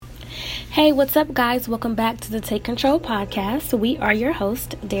Hey, what's up, guys? Welcome back to the Take Control podcast. We are your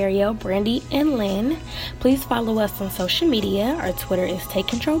hosts, Dario, Brandy, and Lynn. Please follow us on social media. Our Twitter is Take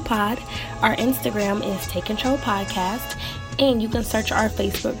Control Pod. Our Instagram is Take Control Podcast. And you can search our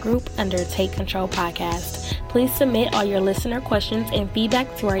Facebook group under Take Control Podcast. Please submit all your listener questions and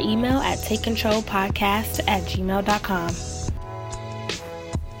feedback to our email at takecontrolpodcast@gmail.com.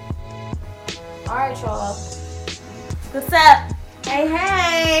 All right, y'all. What's up?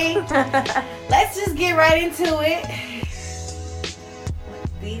 Hey. Let's just get right into it.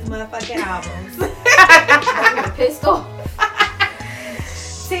 These motherfucking albums. Pistol.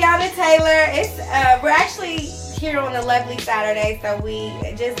 Teyana Taylor. We're actually here on a lovely Saturday, so we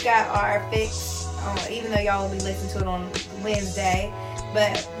just got our fix. Even though y'all will be listening to it on Wednesday,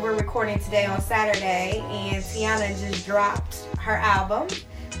 but we're recording today on Saturday, and Teyana just dropped her album,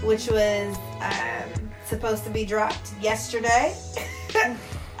 which was supposed to be dropped yesterday.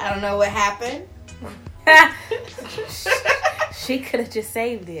 I don't know what happened. She could have just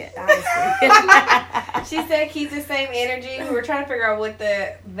saved it, honestly. She said keep the same energy. We were trying to figure out what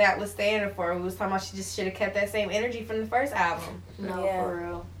that was standing for. We was talking about she just should have kept that same energy from the first album. No, Yeah. for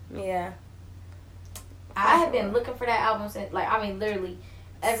real. Yeah. I have been looking for that album since, literally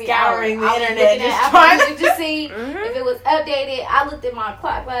every Scouring hour. the I was internet, looking just at trying Apple Music to see Mhm. if it was updated. I looked at my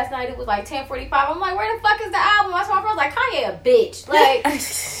clock last night. It was like 10:45. I'm like, where the fuck is the album? I saw my friend was like, Kanye a bitch. Like,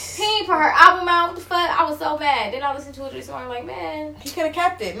 he ain't put her album out. What the fuck? I was so mad. Then I listened to it this morning. I'm like, man, He could have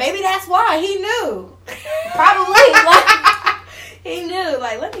kept it. Maybe that's why he knew. probably. Like, He knew.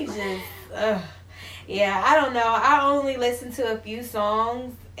 Like, let me just. Yeah, I don't know. I only listened to a few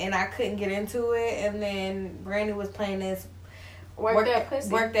songs and I couldn't get into it. And then Brandy was playing this. work that pussy.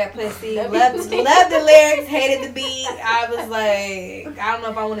 Work that pussy. That'd Loved be- the lyrics, hated the beat. I was like, I don't know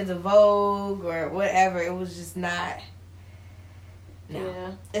if I wanted to Vogue or whatever. It was just not. No.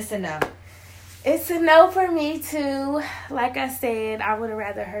 Yeah. It's a no. It's a no for me, too. Like I said, I would have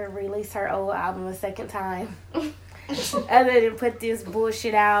rather her release her old album a second time. Other than put this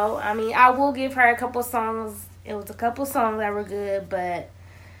bullshit out. I mean, I will give her a couple songs. It was a couple songs that were good, but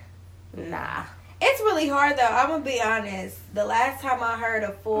nah. It's really hard though. I'm gonna be honest. The last time I heard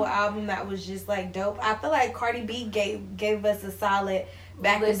a full album that was just like dope, I feel like Cardi B gave us a solid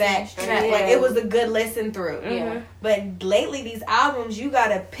back-to-back Listen, track. yeah. Like it was a good listen through. Yeah. But lately, these albums, you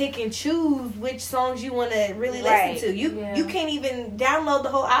gotta pick and choose which songs you want to really Right. listen to. You Yeah. you can't even download the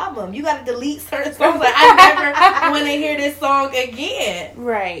whole album. You gotta delete certain songs. Like I never want to hear this song again.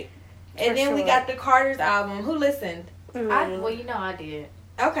 Right. And For then we sure. got the Carter's album. Who listened? Well, you know I did.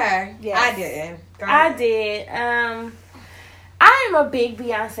 Okay, Yes. I didn't. Go I ahead. did. I am a big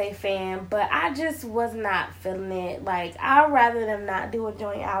Beyonce fan, but I just was not feeling it. Like, I'd rather them not do a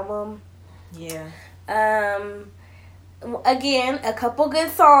joint album. Yeah. Again, a couple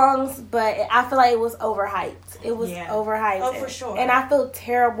good songs, but I feel like it was overhyped. It was Yeah. overhyped. Oh, for sure. And I feel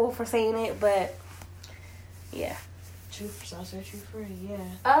terrible for saying it, but yeah. True, so true free. Yeah.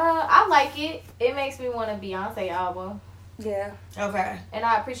 I like it. It makes me want a Beyonce album. Yeah. Okay. And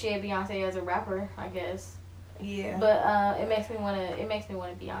I appreciate Beyonce as a rapper, I guess. Yeah. But it makes me want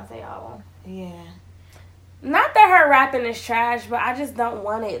a Beyonce album. Yeah. Not that her rapping is trash, but I just don't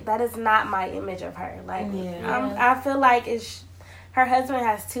want it. That is not my image of her. Like, Yeah. I feel like her husband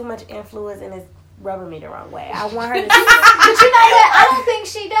has too much influence and is rubbing me the wrong way. I want her to. But you know what? I don't think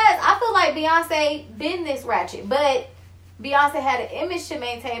she does. I feel like Beyonce been this ratchet, but Beyonce had an image to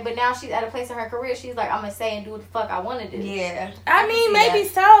maintain, but now she's at a place in her career. She's like, I'm gonna say and do what the fuck I want to do. Yeah. I can mean, see maybe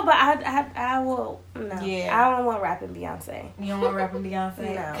that. so, but I will. No. Yeah. I don't want rapping Beyonce. You don't want rapping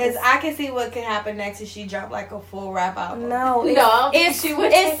Beyonce? No. Because I can see what could happen next if she dropped like a full rap album. No. No, I don't think It's, she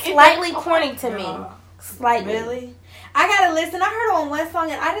would it's take it slightly that corny to me. No. Slightly. Really? I gotta listen. I heard her on one song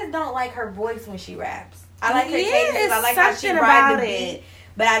and I just don't like her voice when she raps. I like her Yeah, cadences. I it's like how she something rides about the it. beat.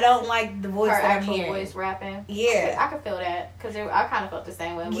 But I don't like the voice Her that I'm actual hearing. voice rapping. Yeah. I could feel that because I kind of felt the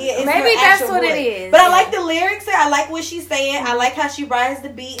same way. with Yeah, her. it's Maybe her that's actual what it voice. is. But I Yeah. like the lyrics. I like what she's saying. I like how she rides the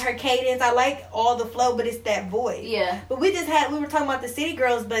beat, her cadence. I like all the flow, but it's that voice. Yeah. But we were talking about the City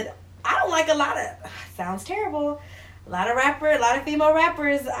Girls, but I don't like a lot of, sounds terrible, a lot of female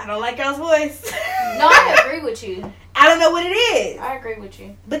rappers. I don't like y'all's voice. No, I agree with you. I don't know what it is. I agree with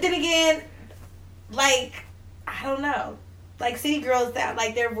you. But then again, like, I don't know. Like, City Girls sound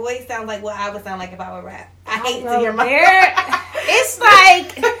like their voice sounds like what I would sound like if I would rap. I hate to hear my It's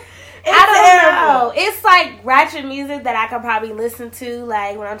like I don't know. It's like ratchet music that I could probably listen to,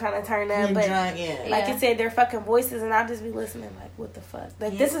 like when I'm trying to turn up. But yeah. like Yeah. you said, their fucking voices, and I'll just be listening, like, what the fuck?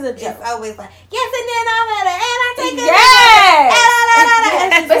 Like, this is a joke. It's always like, yes, and then I'm at it, and I take it.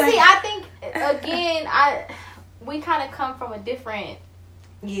 Yes. But see, I think again, we kind of come from a different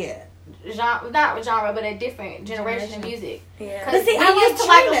Yeah. but a different generation of music. Yeah. Because see, we I used to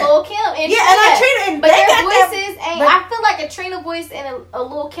like a Lil Kim. And Yeah, and I Trina, and but they their got that voices ain't. I feel like a Trina voice and a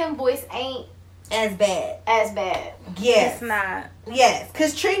Lil Kim voice ain't as bad. as bad. Yes. It's not. Yes,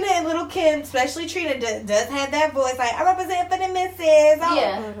 because Trina and Little Kim, especially Trina, does have that voice like, I represent for the missus.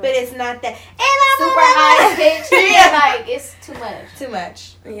 Yeah. But it's not that. And I'm Super high pitch. Yeah. Like, it's too much. Too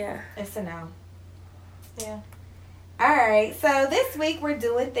much. Yeah. It's a no. Yeah. All right, so this week we're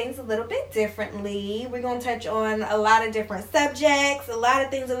doing things a little bit differently. We're going to touch on a lot of different subjects, a lot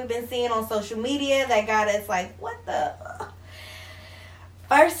of things that we've been seeing on social media that got us like, what the?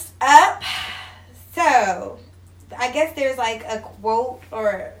 First up, so I guess there's like a quote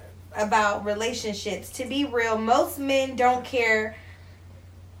or about relationships. To be real, most men don't care.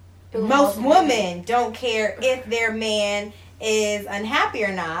 Most women don't care if their man is unhappy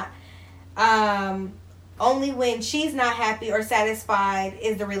or not. Only when she's not happy or satisfied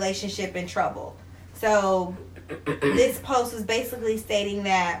is the relationship in trouble. So this post was basically stating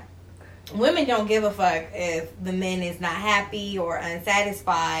that women don't give a fuck if the man is not happy or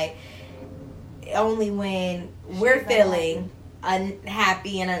unsatisfied. Only when we're feeling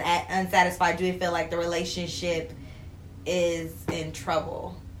unhappy and unsatisfied do we feel like the relationship is in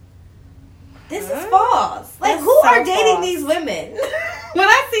trouble. This is false. Like, That's who so are dating false. these women? When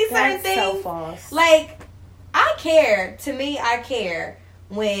I see certain That's things, so false. like, I care. To me, I care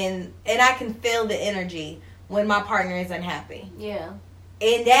when, and I can feel the energy when my partner is unhappy. Yeah.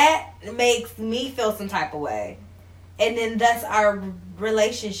 And that makes me feel some type of way. And then thus our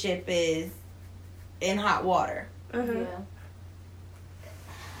relationship is in hot water. Mm-hmm. Yeah.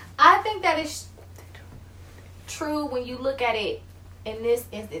 I think that is true when you look at it in this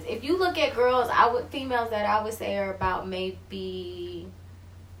instance. If you look at girls, females that I would say are about maybe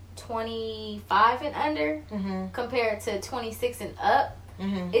 25 and under Mm-hmm. compared to 26 and up,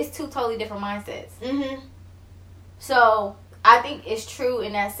 Mm-hmm. it's two totally different mindsets. Mm-hmm. So I think it's true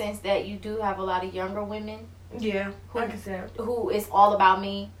in that sense that you do have a lot of younger women Yeah. who is all about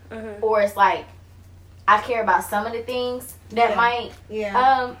me, Mm-hmm. or it's like I care about some of the things that might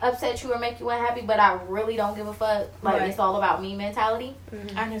upset you or make you unhappy, but I really don't give a fuck. Like, Right. it's all about me mentality.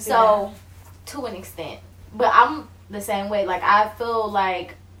 Mm-hmm. I can see So, to an extent. But I'm the same way. Like, I feel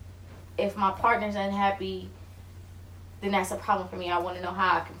like if my partner's unhappy, then that's a problem for me. I want to know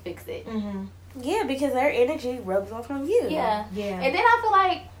how I can fix it. that. Mm-hmm. Yeah, because their energy rubs off on you. Yeah. Yeah. And then I feel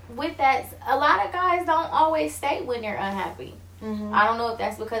like with that, a lot of guys don't always stay when they're unhappy. Mm-hmm. I don't know if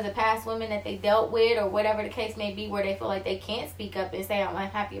that's because of past women that they dealt with or whatever the case may be, where they feel like they can't speak up and say I'm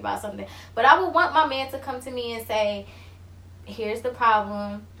unhappy about something. But I would want my man to come to me and say, here's the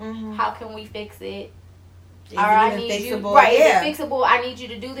problem. Mm-hmm. How can we fix it? Is Or it I even need fixable? you, right? Yeah. Is it fixable? I need you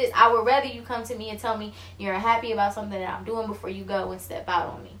to do this. I would rather you come to me and tell me you're unhappy about something that I'm doing before you go and step out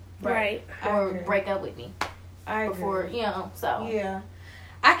on me Right. or agree. break up with me I agree. before, so. Yeah.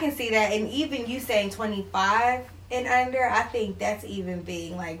 I can see that. And even you saying 25 and under, I think that's even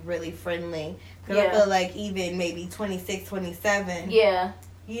being, like, really friendly. Because I Yeah. feel like even maybe 26, 27. Yeah.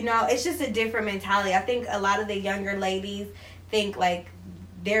 You know, it's just a different mentality. I think a lot of the younger ladies think, like,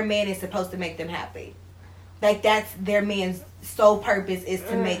 their man is supposed to make them happy. Like, that's their man's sole purpose is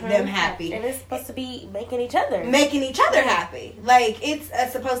to make them happy. And it's supposed to be making each other. Making each other happy. Like, it's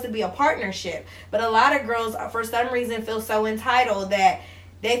supposed to be a partnership. But a lot of girls, for some reason, feel so entitled that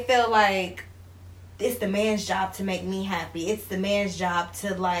they feel like it's the man's job to make me happy. It's the man's job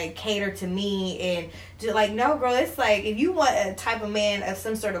to, like, cater to me. And, to, like, no, girl, it's like, if you want a type of man of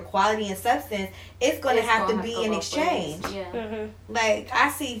some sort of quality and substance, it's going to have to be in exchange. Yeah. Mm-hmm. Like, I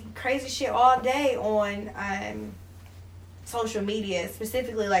see crazy shit all day on social media,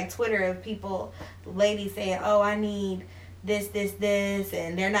 specifically like Twitter, of people, ladies saying, oh, I need this,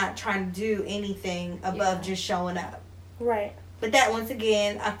 and they're not trying to do anything above just showing up. Right. But that, once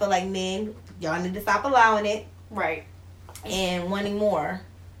again, I feel like men, y'all need to stop allowing it Right. and wanting more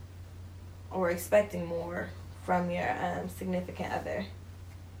or expecting more from your significant other.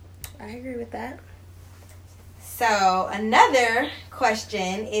 I agree with that. So, another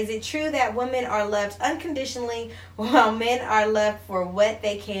question, is it true that women are loved unconditionally while men are loved for what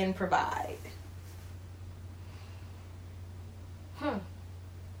they can provide?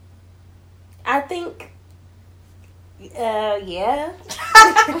 I think, yeah.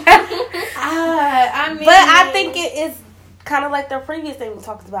 I mean, But I think it is kind of like the previous thing we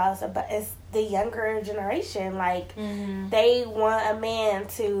talked about. It's the younger generation. Like, they want a man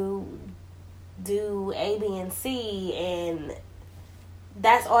to do A, B, and C, and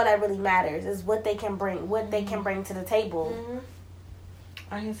that's all that really matters is what they can bring, to the table.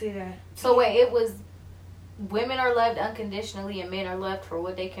 I can see that. So wait, it was women are loved unconditionally and men are loved for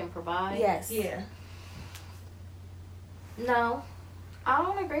what they can provide. Yes. Yeah. No, I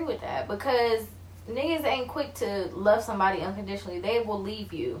don't agree with that because niggas ain't quick to love somebody unconditionally. They will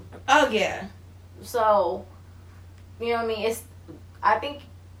leave you. Oh yeah. So, you know what I mean? I think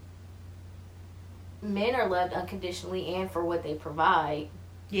men are loved unconditionally and for what they provide.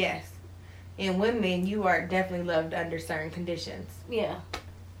 Yes. And women, you are definitely loved under certain conditions. Yeah.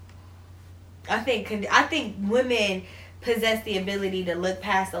 I think women possess the ability to look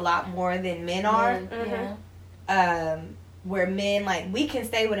past a lot more than men are. Mm-hmm. Yeah. Where men, like, we can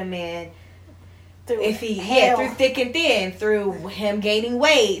stay with a man Through through thick and thin, through him gaining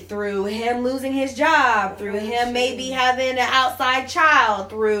weight, through him losing his job, through him maybe having an outside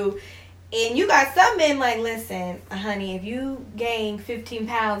child, and you got some men like, listen, honey, if you gain 15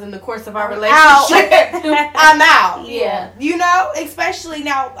 pounds in the course of our relationship, I'm out. Yeah. You know, especially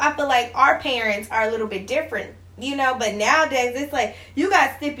now, I feel like our parents are a little bit different, you know, but nowadays it's like, you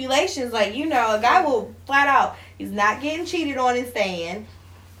got stipulations, like, you know, a guy will flat out, he's not getting cheated on and staying.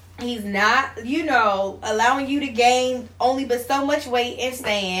 He's not, you know, allowing you to gain only but so much weight and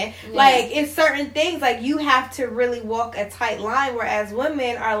staying. Yeah. Like, it's certain things, like, you have to really walk a tight line, whereas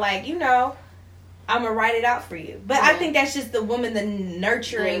women are like, you know, I'm going to write it out for you. But I think that's just the woman, the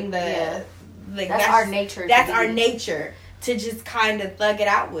nurturing, that's our nature. That's our nature, to just kind of thug it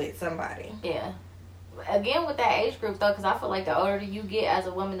out with somebody. Yeah. Again, with that age group, though, because I feel like the older you get as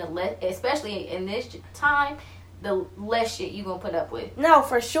a woman, the less, especially in this time, the less shit you gonna put up with. No,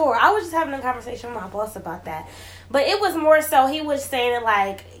 for sure. I was just having a conversation with my boss about that. But it was more so, he was saying that,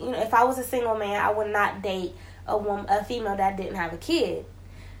 like, you know, if I was a single man, I would not date a female that didn't have a kid.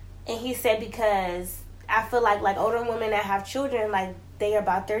 And he said because I feel like older women that have children, like, they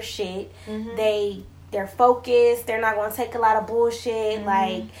about their shit. Mm-hmm. They're focused. They're not gonna take a lot of bullshit. Mm-hmm.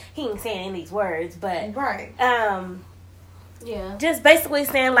 Like, he ain't saying in these words, but right. Yeah. Just basically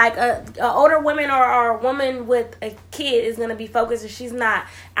saying, like, a older woman or a woman with a kid is going to be focused if she's not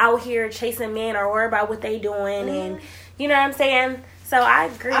out here chasing men or worried about what they doing. And, you know what I'm saying? So, I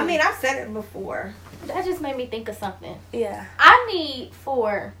agree. I mean, I've said it before. That just made me think of something. Yeah. I need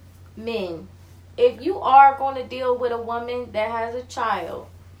for men, if you are going to deal with a woman that has a child,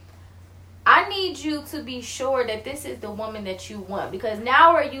 I need you to be sure that this is the woman that you want. Because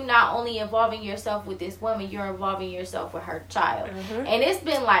now are you not only involving yourself with this woman, you're involving yourself with her child. Mm-hmm. And it's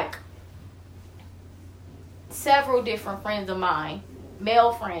been like several different friends of mine,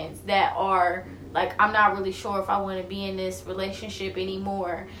 male friends, that are like, I'm not really sure if I want to be in this relationship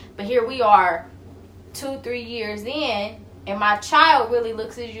anymore. But here we are 2-3 years in, and my child really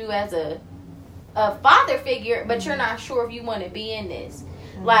looks at you as a father figure, but you're not sure if you want to be in this.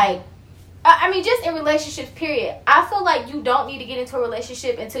 Mm-hmm. Like, I mean, just in relationships, period. I feel like you don't need to get into a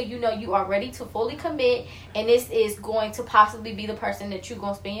relationship until you know you are ready to fully commit, and this is going to possibly be the person that you're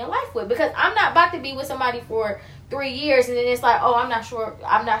going to spend your life with. Because I'm not about to be with somebody for 3 years, and then it's like, oh, I'm not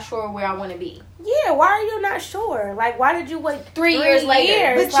sure where I want to be. Yeah, why are you not sure? Like, why did you wait 3 years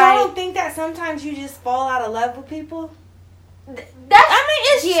later? But y'all don't think that sometimes you just fall out of love with people?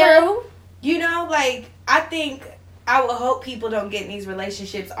 It's true. You know, like, I would hope people don't get in these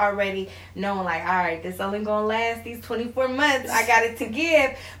relationships already knowing, like, all right, this only gonna last these 24 months. I got it to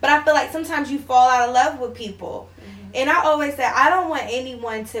give. But I feel like sometimes you fall out of love with people. Mm-hmm. And I always say, I don't want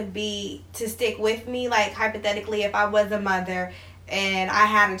anyone to stick with me. Like, hypothetically, if I was a mother and I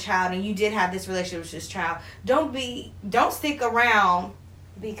had a child and you did have this relationship with this child, don't stick around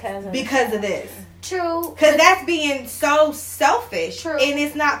because of this. True. Because that's being so selfish. True. And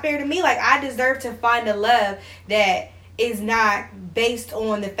it's not fair to me. Like, I deserve to find a love that is not based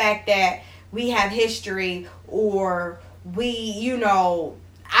on the fact that we have history or I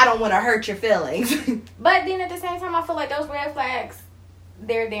don't want to hurt your feelings. But then at the same time, I feel like those red flags,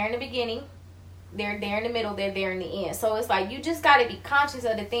 they're there in the beginning. They're there in the middle. They're there in the end. So it's like, you just got to be conscious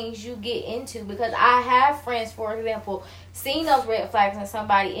of the things you get into. Because I have friends, for example, seen those red flags in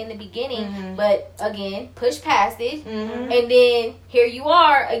somebody in the beginning. Mm-hmm. But again, push past it. Mm-hmm. And then here you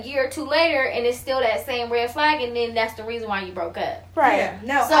are a year or two later, and it's still that same red flag. And then that's the reason why you broke up. Right. Yeah.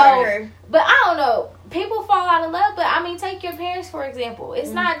 No, so, I agree. But I don't know. People fall out of love. But I mean, take your parents, for example.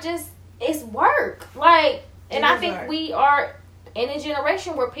 It's not just, it's work. Like, and I think we are in a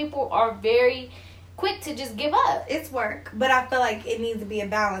generation where people are very quick to just give up. It's work, but I feel like it needs to be a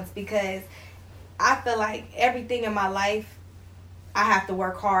balance, because I feel like everything in my life, I have to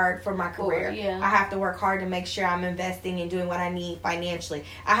work hard for my career. I have to work hard to make sure I'm investing and doing what I need financially.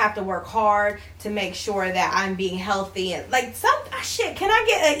 I have to work hard to make sure that I'm being healthy. And like, some shit, can I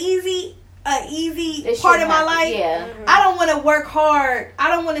get an easy a easy It part of shouldn't my happen. life. Yeah. I don't want to work hard. I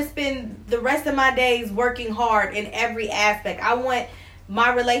don't want to spend the rest of my days working hard in every aspect. I want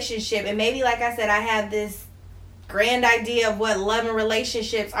my relationship, and maybe like I said, I have this grand idea of what love and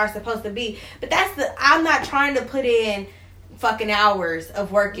relationships are supposed to be. But I'm not trying to put in fucking hours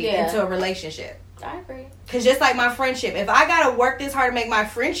of working into a relationship. I agree. Because just like my friendship, if I gotta work this hard to make my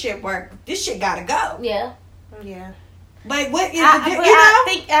friendship work, this shit gotta go. Yeah. Yeah. Like, what is I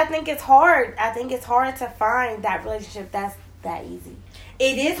think it's hard. I think it's hard to find that relationship that's that easy.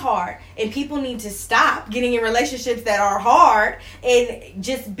 It is hard, and people need to stop getting in relationships that are hard and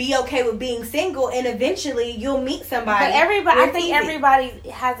just be okay with being single, and eventually you'll meet somebody. But everybody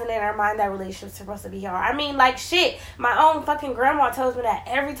has it in their mind that relationships supposed to be hard. I mean, like, shit, my own fucking grandma tells me that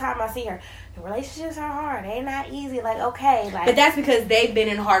every time I see her. The relationships are hard. They're not easy. Like, okay. Like, but that's because they've been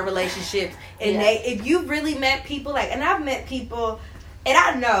in hard relationships. And if you've really met people, like, and I've met people, and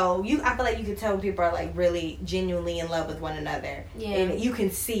I know, I feel like you can tell when people are, like, really genuinely in love with one another. Yeah. And you can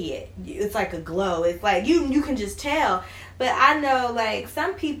see it. It's like a glow. It's like, you can just tell. But I know, like,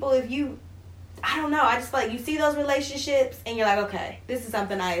 some people, I don't know, I just feel like you see those relationships, and you're like, okay, this is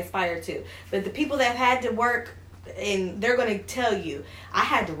something I aspire to. But the people that have had to work, and they're going to tell you, I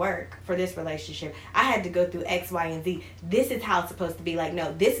had to work for this relationship. I had to go through X, Y, and Z. This is how it's supposed to be. Like,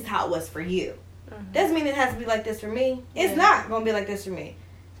 no, this is how it was for you. Mm-hmm. Doesn't mean it has to be like this for me. It's not going to be like this for me.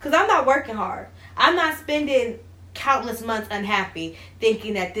 Because I'm not working hard. I'm not spending countless months unhappy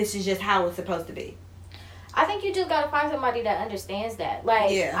thinking that this is just how it's supposed to be. I think you just got to find somebody that understands that.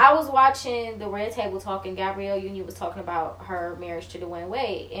 Like, I was watching the Red Table Talk, and Gabrielle Union was talking about her marriage to Dwayne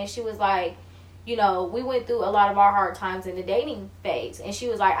Wade. And she was like, you know, we went through a lot of our hard times in the dating phase. And she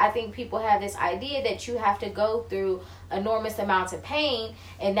was like, I think people have this idea that you have to go through enormous amounts of pain,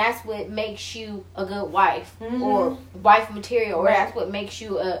 and that's what makes you a good wife, or wife material, or that's what makes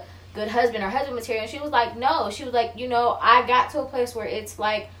you a good husband or husband material. And she was like, no. She was like, you know, I got to a place where it's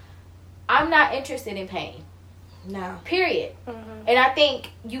like, I'm not interested in pain. No. Period. Mm-hmm. And I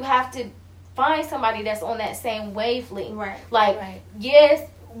think you have to find somebody that's on that same wavelength. Right. Like, yes,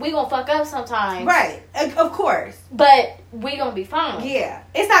 we gonna fuck up sometimes. Right. Of course. But we gonna be fine. Yeah.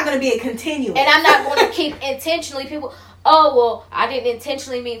 It's not gonna be a continuum. And I'm not gonna keep intentionally people, oh, well, I didn't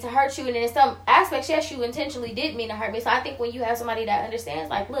intentionally mean to hurt you. And in some aspects, yes, you intentionally did mean to hurt me. So I think when you have somebody that understands,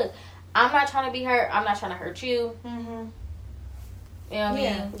 like, look, I'm not trying to be hurt. I'm not trying to hurt you. Mm-hmm. You know what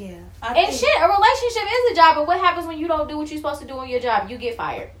I mean? Yeah. And shit, a relationship is a job. And what happens when you don't do what you're supposed to do on your job? You get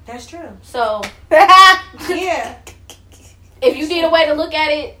fired. That's true. So, yeah. If you need a way to look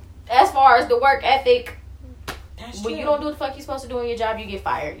at it as far as the work ethic, that's when true. you don't do what the fuck you're supposed to do on your job, you get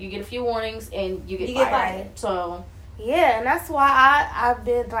fired. You get a few warnings and you get fired. So, yeah, and that's why I've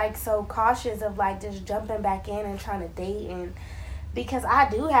been, like, so cautious of, like, just jumping back in and trying to date, and because I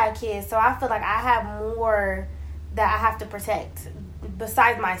do have kids, so I feel like I have more that I have to protect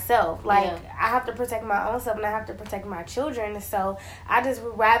besides myself. Like, I have to protect my own self, and I have to protect my children, so I just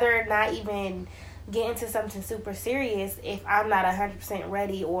would rather not even get into something super serious if I'm not 100%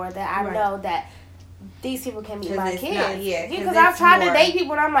 ready, or that I know that these people can meet my kids. Because I've tried to date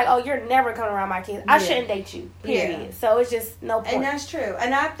people and I'm like, oh, you're never coming around my kids. I shouldn't date you, period. Yeah. So it's just no point. And that's true.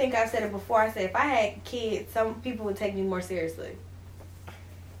 And I think I've said it before. I said if I had kids, some people would take me more seriously.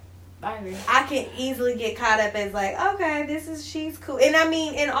 I agree. I can easily get caught up as like, okay, she's cool. And I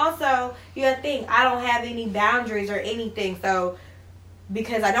mean, and also, you gotta think, I don't have any boundaries or anything, so,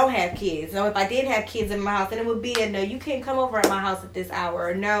 because I don't have kids. So if I did have kids in my house, then it would be a no, you can't come over at my house at this hour,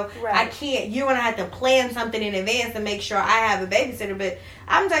 or no, I can't. You're gonna have to plan something in advance to make sure I have a babysitter. But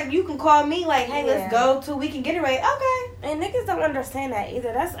I'm like, you can call me like, hey, let's go till we can get it right. Okay. And niggas don't understand that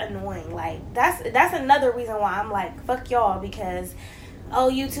either. That's annoying. Like, that's another reason why I'm like, fuck y'all, because oh,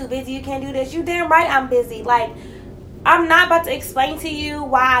 you too busy, you can't do this. You damn right I'm busy. Like, I'm not about to explain to you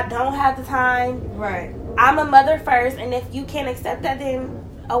why I don't have the time. Right. I'm a mother first, and if you can't accept that, then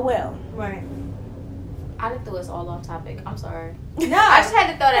oh well. Right. I done threw us all off topic. I'm sorry. No. I just had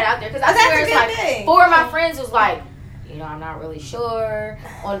to throw that out there, because I swear it's like thing. 4 of my friends was like, you know, I'm not really sure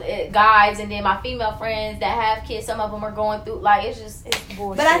on guides, and then my female friends that have kids, some of them are going through, like, it's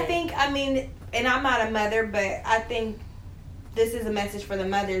bullshit. But I think, I mean, and I'm not a mother, but I think this is a message for the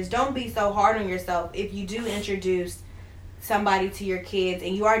mothers. Don't be so hard on yourself if you do introduce somebody to your kids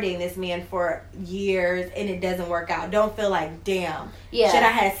and you are dating this man for years and it doesn't work out, don't feel like, damn, should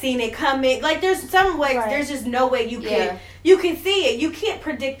I have seen it coming? Like, there's some ways, there's just no way you can see it. You can't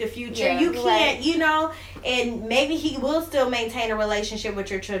predict the future. You can't, you know, and maybe he will still maintain a relationship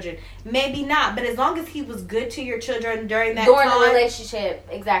with your children. Maybe not, but as long as he was good to your children during that time. The relationship,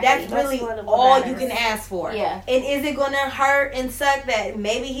 exactly. That's really all you can ask for. Yeah. And is it going to hurt and suck that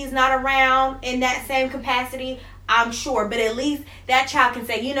maybe he's not around in that same capacity? I'm sure, but at least that child can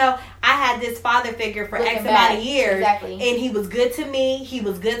say, you know, I had this father figure for X amount of years, and he was good to me, he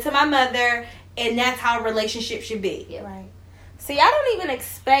was good to my mother, and that's how a relationship should be. Yeah. Right. See, I don't even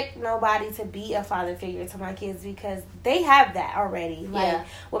expect nobody to be a father figure to my kids because they have that already. Like,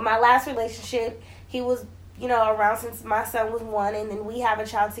 with my last relationship, he was, you know, around since my son was 1, and then we have a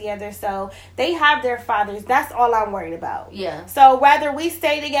child together, so they have their fathers. That's all I'm worried about. Yeah. So whether we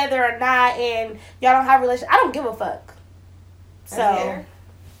stay together or not, and y'all don't have a relationship, I don't give a fuck. So,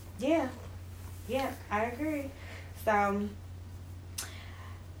 yeah, I agree. So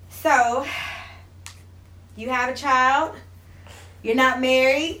you have a child. You're not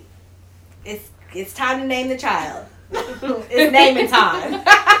married. It's time to name the child. It's naming time.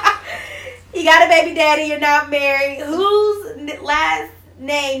 You got a baby daddy, you're not married. Whose last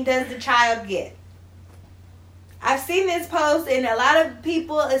name does the child get? I've seen this post, and a lot of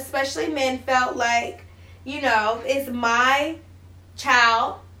people, especially men, felt like, you know, it's my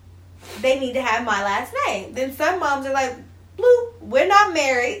child. They need to have my last name. Then some moms are like, bloop, we're not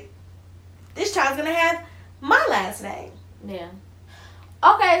married. This child's going to have my last name. Yeah.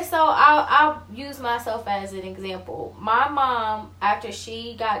 Okay, so I'll use myself as an example. My mom, after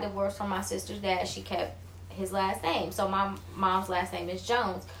she got divorced from my sister's dad, she kept his last name. So my mom's last name is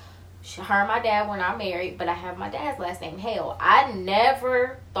Jones. Her and my dad were not married, but I have my dad's last name, Hale. I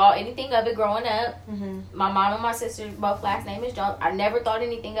never thought anything of it growing up. Mm-hmm. My mom and my sister, both last name is Jones. I never thought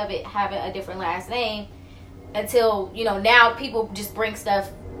anything of it having a different last name until, you know, now people just bring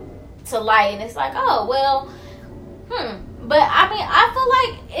stuff to light, and it's like, oh, well, But, I mean, I feel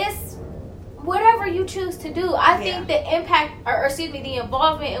like it's whatever you choose to do. I think the impact, or the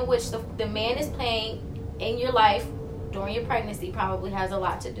involvement in which the man is playing in your life during your pregnancy probably has a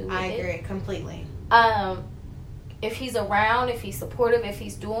lot to do with it. I agree completely. If he's around, if he's supportive, if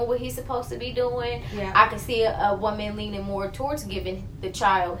he's doing what he's supposed to be doing, I can see a woman leaning more towards giving the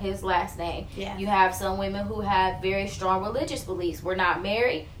child his last name. Yeah. You have some women who have very strong religious beliefs. We're not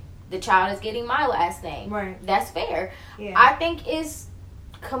married. The child is getting my last name. Right. That's fair. Yeah. I think it's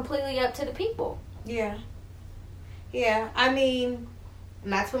completely up to the people. Yeah. Yeah. I mean,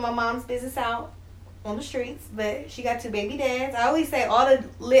 not to put my mom's business out on the streets, but she got 2 baby dads. I always say all the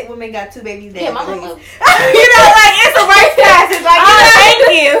lit women got 2 baby dads. Yeah, my mom. You know, like, it's a race passage. Like, thank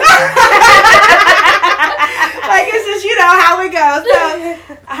you. Like, it's just, you know, how it goes. So,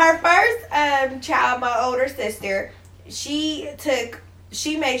 her first child, my older sister,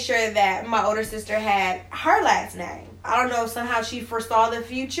 she made sure that my older sister had her last name. I don't know if somehow she foresaw the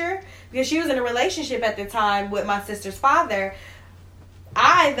future because she was in a relationship at the time with my sister's father.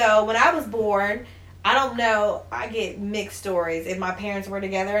 Though, when I was born, I don't know, I get mixed stories if my parents were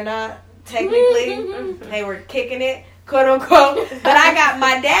together or not. Technically, they were kicking it, quote unquote. But I got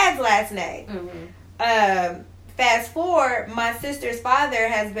my dad's last name. Fast forward, my sister's father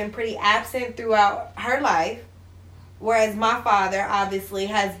has been pretty absent throughout her life. Whereas my father, obviously,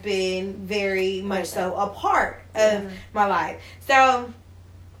 has been very much so a part of my life. So,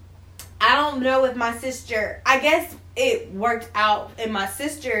 I don't know if my sister... I guess it worked out in my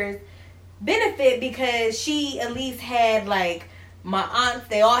sister's benefit because she at least had, like, my aunts.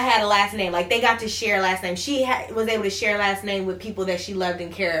 They all had a last name. Like, they got to share a last name. She was able to share a last name with people that she loved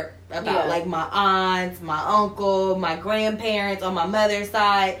and cared about. Like, my aunts, my uncle, my grandparents on my mother's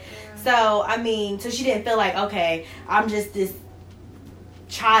side. So, I mean, so she didn't feel like, okay, I'm just this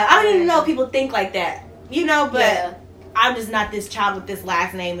child. I don't even know if people think like that, you know, but I'm just not this child with this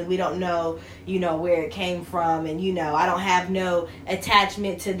last name and we don't know, you know, where it came from. And, you know, I don't have no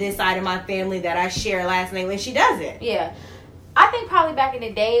attachment to this side of my family that I share a last name with. She doesn't. Yeah. I think probably back in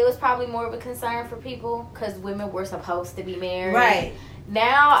the day it was probably more of a concern for people because women were supposed to be married. Right.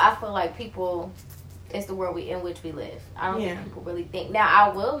 Now I feel like people... It's the world in which we live. I don't think people really think. Now,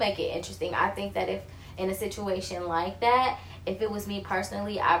 I will make it interesting. I think that if in a situation like that, if it was me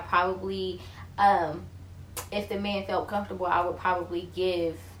personally, I probably, if the man felt comfortable, I would probably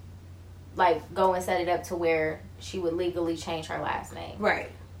go and set it up to where she would legally change her last name.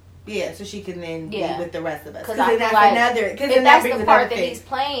 Right. Yeah, so she can then be with the rest of us. Because I feel like if that's the part that he's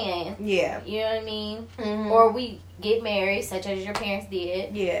playing, you know what I mean? Mm-hmm. Or we get married, such as your parents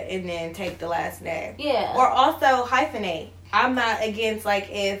did. Yeah, and then take the last name. Yeah. Or also hyphenate. I'm not against, like,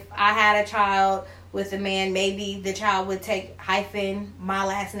 if I had a child with a man, maybe the child would take hyphen my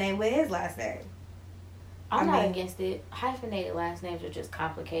last name with his last name. I'm not against it. Hyphenated last names are just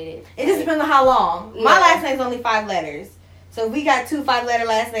complicated. It just depends on how long. Yeah. My last name's only 5 letters. So if we got 2 5-letter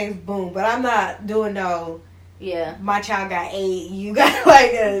last names, boom. But I'm not doing no. Yeah. My child got 8. You got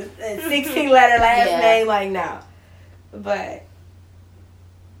like a 16-letter last name. Like, no. But.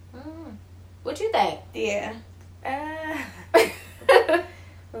 What you think? Yeah.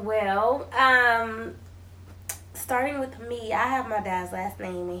 Well, starting with me, I have my dad's last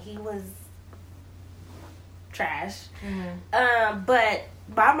name, and he was trash. Mm-hmm. But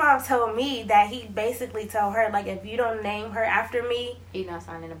my mom told me that he basically told her, like, if you don't name her after me, you're not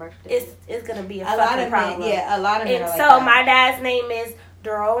signing a birth certificate. It's gonna be a fucking problem. A lot of men. And like so that. My dad's name is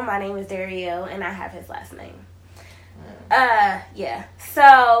Duro. My name is Dario, and I have his last name. Yeah.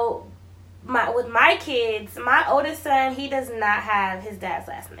 So with my kids, my oldest son, he does not have his dad's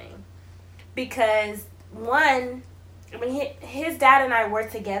last name because one, I mean, his dad and I work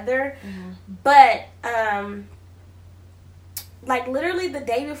together, but like literally the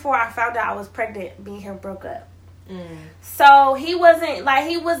day before I found out I was pregnant, me and him broke up. So he wasn't like,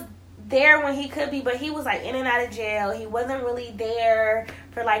 he was there when he could be, but he was like in and out of jail. He wasn't really there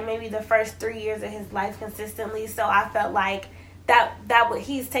for like maybe the first 3 years of his life consistently. So I felt like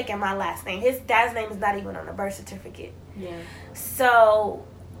he's taking my last name. His dad's name is not even on the birth certificate. Yeah. So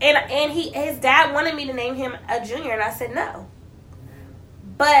and his dad wanted me to name him a junior, and I said no.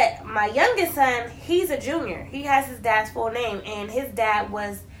 But my youngest son, he's a junior. He has his dad's full name, and his dad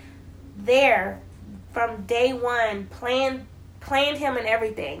was there from day one, planned him and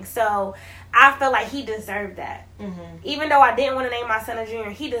everything. So I feel like he deserved that. Mm-hmm. Even though I didn't want to name my son a junior,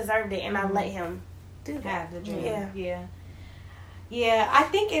 he deserved it, and I let him do that. Have the junior. Yeah. I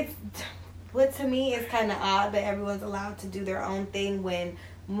think what to me is kind of odd that everyone's allowed to do their own thing when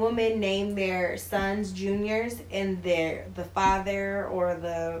women name their sons juniors and the father or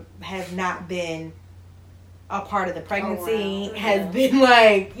have not been a part of the pregnancy, has been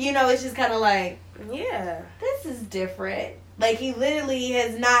like, it's just kind of like, this is different. Like, he literally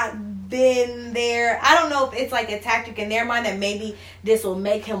has not been there. I don't know if it's like a tactic in their mind that maybe this will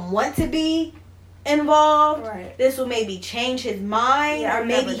make him want to be involved. Right. This will maybe change his mind, or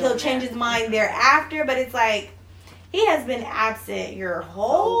maybe he'll change his mind thereafter. But it's like, he has been absent your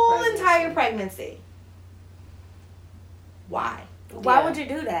whole entire pregnancy. Why? Why would you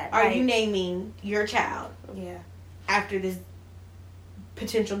do that? Are you naming your child? Yeah. After this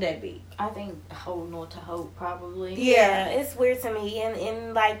potential deadbeat? I think holding on to hope, probably. Yeah, it's weird to me.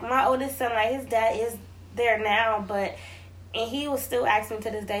 And like my oldest son, like his dad is there now, and he will still ask me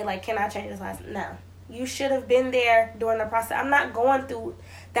to this day, like, can I change his last name? No. You should have been there during the process. I'm not going through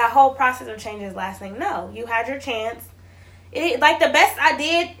that whole process of changing his last name. No, you had your chance. Like, the best I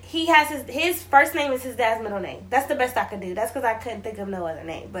did, he has his first name is his dad's middle name. That's the best I could do. That's because I couldn't think of no other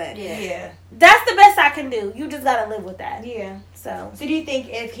name. But yeah, that's the best I can do. You just gotta live with that. Yeah. So do you think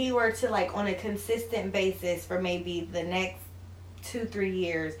if he were to, like, on a consistent basis for maybe the next 2-3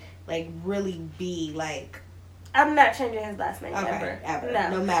 years, like, really be like, I'm not changing his last name ever.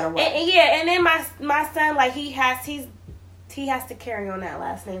 No matter what. And then my son, like, he has to carry on that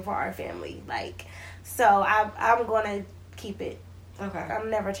last name for our family. Like, so I'm gonna keep it. Okay. I'm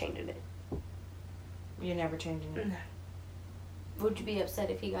never changing it. You're never changing it? No. Would you be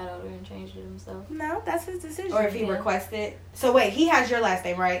upset if he got older and changed it himself? No, that's his decision. Or if he requested. So wait, he has your last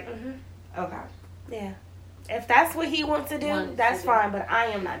name, right? Mm-hmm. Okay. Yeah. If that's what he wants to do, that's fine. But I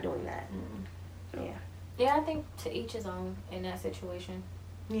am not doing that. Mm-hmm. Yeah. Yeah, I think to each his own in that situation.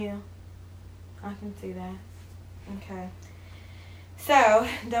 Yeah. I can see that. Okay. So,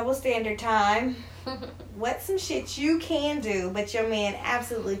 double standard time. What's some shit you can do, but your man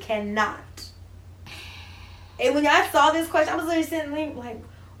absolutely cannot? And when I saw this question, I was literally sitting there like,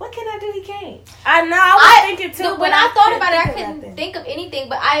 what can I do he can't? I know. I was thinking too. When I thought about it, I couldn't think of anything,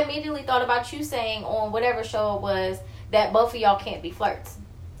 but I immediately thought about you saying on whatever show it was that both of y'all can't be flirts.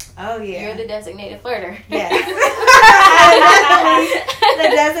 Oh, yeah. You're the designated flirter. Yes. The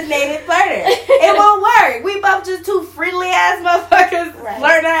designated flirter. It won't work. We both just two friendly ass motherfuckers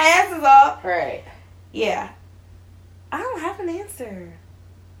flirting our asses off. Right. Yeah. I don't have an answer.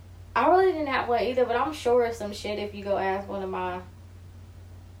 I really didn't have one either, but I'm sure of some shit if you go ask one of my,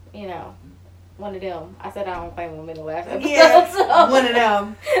 one of them. I said I don't play women in the last episode. Yeah, so. one of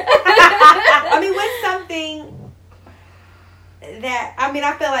them. I mean, what's something... that, I mean,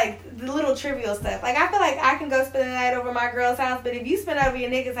 I feel like the little trivial stuff. Like, I feel like I can go spend the night over my girl's house, but if you spend it over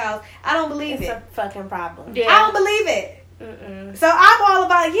your nigga's house, I don't believe it's it. a fucking problem. Yeah. I don't believe it. Mm-mm. So I'm all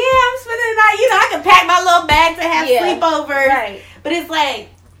about, I'm spending the night. You know, I can pack my little bag to have sleepovers. Right. But it's like,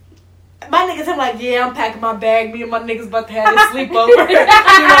 my niggas, I'm like, I'm packing my bag. Me and my niggas about to have this sleepover.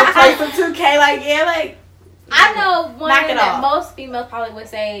 Play some 2K. Like, I know one that most females probably would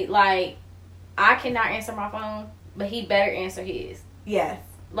say, like, I cannot answer my phone, but he better answer his. Yes.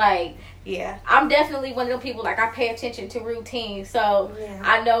 Like, I'm definitely one of them people, like, I pay attention to routine, so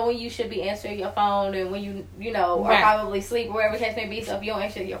I know when you should be answering your phone and when you know, are probably asleep or whatever the case may be, so if you don't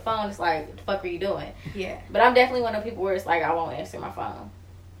answer your phone, it's like, what the fuck are you doing? Yeah. But I'm definitely one of the people where it's like, I won't answer my phone.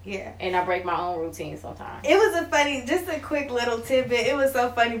 Yeah. And I break my own routine sometimes. It was just a quick little tidbit. It was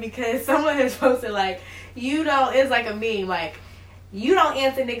so funny because someone has posted, like, it's like a meme, like, you don't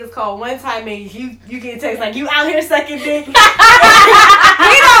answer niggas call one time and you get a text like, you out here sucking dick. You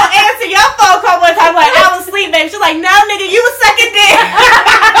don't answer your phone call one time like, I was asleep, baby. She's like, no, nigga, you was sucking dick.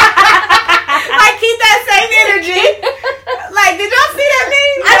 Like, keep that same energy. Like, did y'all see that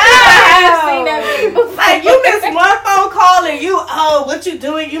meme? I have seen that meme before. Like, you missed one phone call and what you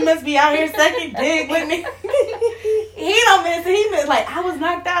doing? You must be out here sucking dick with me. He don't miss it. He missed, like, I was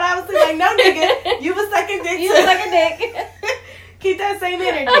knocked out. I was like, no, nigga, you was sucking dick. You was sucking dick. Keep that same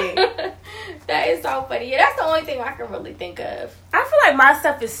energy. That is so funny. Yeah, that's the only thing I can really think of. I feel like my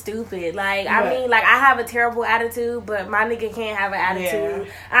stuff is stupid. Like, I mean, like, I have a terrible attitude, but my nigga can't have an attitude.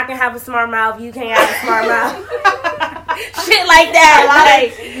 Yeah. I can have a smart mouth. You can't have a smart mouth. Shit like that.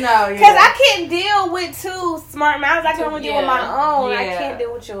 No, because I can't deal with two smart mouths. I can only deal with my own. Yeah. I can't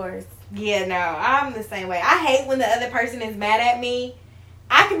deal with yours. Yeah, no, I'm the same way. I hate when the other person is mad at me.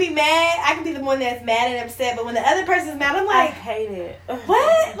 I can be mad. I can be the one that's mad and upset. But when the other person's mad, I'm like, I hate it. What?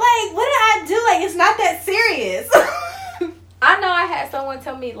 Like, what did I do? Like, it's not that serious. I know I had someone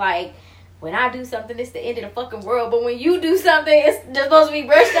tell me, like, when I do something, it's the end of the fucking world. But when you do something, it's just supposed to be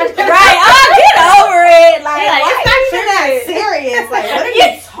brushed up. Right. Oh, get over it. Like it's not even that serious. Like, what are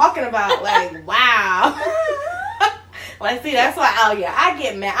you talking about? Like, wow. Like, see, that's why, I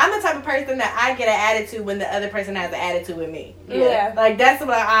get mad. I'm the type of person that I get an attitude when the other person has an attitude with me. Yeah. Like, that's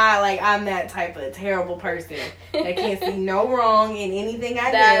why I'm that type of terrible person that can't see no wrong in anything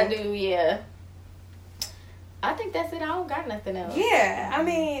I do. Yeah. I think that's it. I don't got nothing else. Yeah. I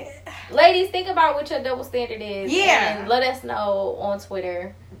mean, ladies, think about what your double standard is. Yeah. And let us know on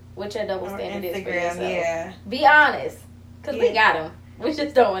Twitter what your double standard is for yourself. Yeah. Be honest. Because we got them. We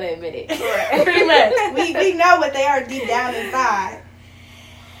just don't want to admit it. Right. Pretty much. We know what they are deep down inside.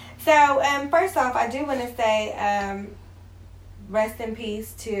 So, first off, I do want to say rest in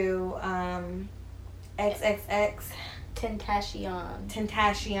peace to XXX.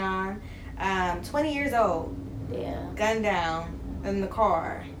 Tentacion. 20 years old. Yeah. Gunned down in the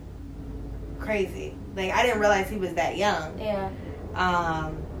car. Crazy. Like, I didn't realize he was that young. Yeah.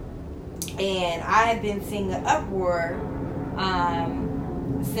 And I have been seeing an uproar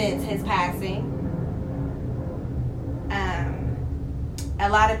since his passing. A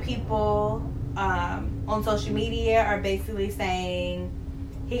lot of people on social media are basically saying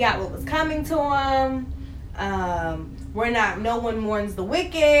he got what was coming to him. No one mourns the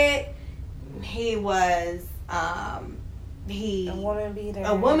wicked. He was a woman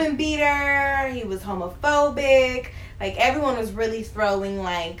beater. He was homophobic. Like, everyone was really throwing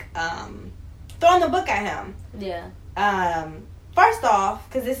the book at him. Yeah. First off,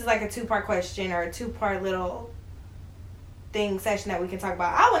 because this is like a 2-part question or a 2-part little session that we can talk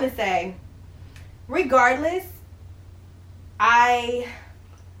about. I want to say, regardless, I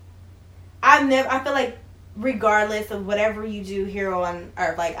feel like regardless of whatever you do here on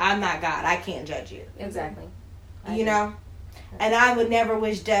earth, like, I'm not God. I can't judge you. Exactly. You know? And I would never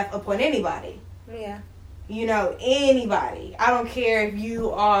wish death upon anybody. Yeah. You know, anybody. I don't care if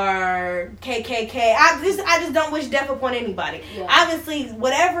you are KKK. I just don't wish death upon anybody. Yeah. Obviously,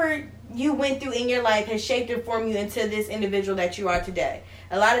 whatever you went through in your life has shaped and formed you into this individual that you are today.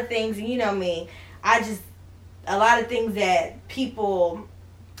 A lot of things, you know me, a lot of things that people,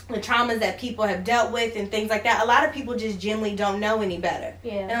 the traumas that people have dealt with and things like that, a lot of people just generally don't know any better.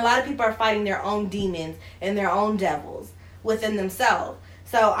 Yeah. And a lot of people are fighting their own demons and their own devils within themselves.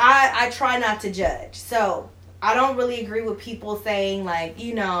 So I try not to judge. So I don't really agree with people saying, like,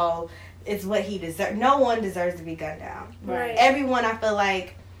 you know, it's what he deserves. No one deserves to be gunned down. Right. Everyone, I feel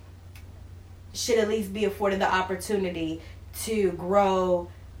like, should at least be afforded the opportunity to grow,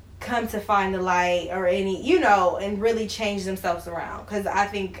 come to find the light, or any, you know, and really change themselves around. Because I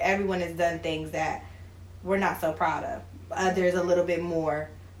think everyone has done things that we're not so proud of. Others a little bit more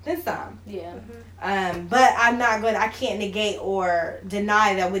then some. Yeah. But I can't negate or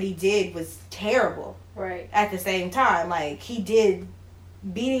deny that what he did was terrible. Right. At the same time, like, he did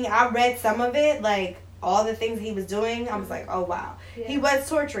beating, I read some of it, like, all the things he was doing, I was like, oh, wow. Yeah. He was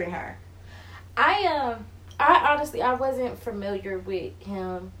torturing her. I honestly, I wasn't familiar with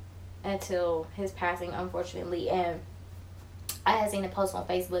him until his passing, unfortunately, and I had seen a post on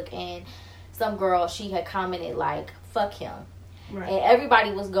Facebook, and some girl, she had commented, like, fuck him. Right. And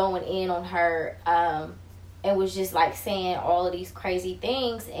everybody was going in on her, and was just, like, saying all of these crazy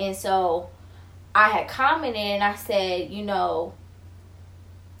things, and so I had commented, and I said, you know,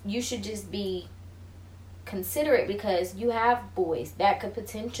 you should just be considerate, because you have boys that could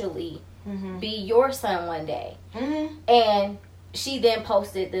potentially be your son one day. And she then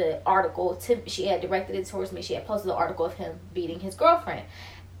posted the article. She had directed it towards me. She had posted the article of him beating his girlfriend.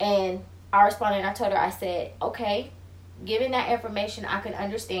 And I responded, and I told her, I said, okay, given that information, I can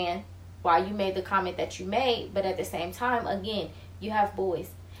understand why you made the comment that you made. But at the same time, again, you have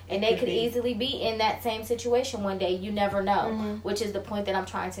boys. And they could easily be in that same situation one day. You never know. Which is the point that I'm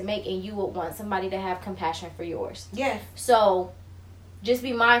trying to make. And you would want somebody to have compassion for yours. Yes. So, just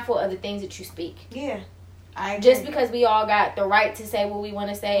be mindful of the things that you speak. Yeah. I agree. Just because we all got the right to say what we want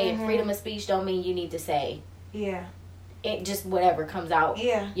to say, and freedom of speech don't mean you need to say. Yeah. It just whatever comes out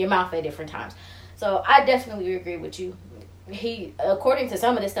your mouth at different times. So, I definitely agree with you. He, according to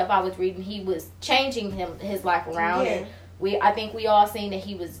some of the stuff I was reading, he was changing his life around. Yeah. And I think we all seen that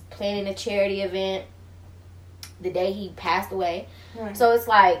he was planning a charity event the day he passed away. Right. So it's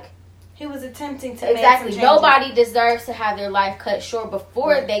like he was attempting to exactly. Nobody deserves to have their life cut short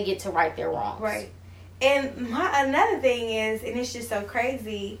before they get to right their wrongs. Right. And another thing is, and it's just so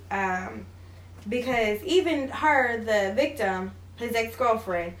crazy, because even her, the victim, his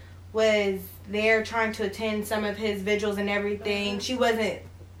ex-girlfriend, was there trying to attend some of his vigils and everything. She wasn't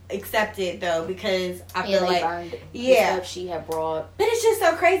accepted though, because I feel like burned the stuff she had brought. But it's just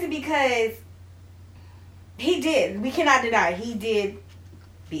so crazy because he did. We cannot deny he did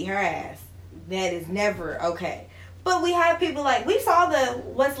beat her ass. That is never okay. But we have people like, we saw the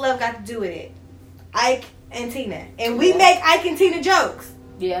What's Love Got to Do with It, Ike and Tina, and we make Ike and Tina jokes.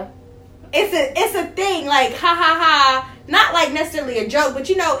 Yeah, it's a thing, like ha ha ha. Not like necessarily a joke, but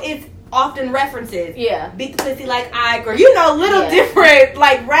you know, it's often references. Yeah. Beat the pussy like Ike, or you know, little different,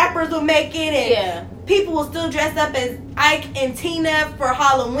 like rappers will make it, and people will still dress up as Ike and Tina for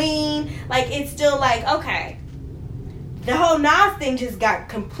Halloween. Like, it's still like, okay. The whole Nas thing just got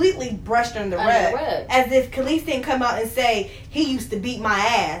completely brushed under the rug. As if Khalees didn't come out and say, he used to beat my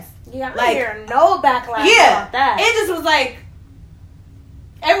ass. Yeah, I hear no backlash about that. It just was like,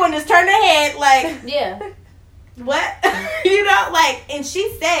 everyone just turned their head like, what? You know, like, and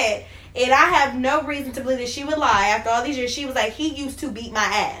she said, and I have no reason to believe that she would lie after all these years. She was like, he used to beat my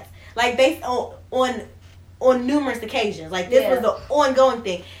ass. Like, based on numerous occasions. Like, this was an ongoing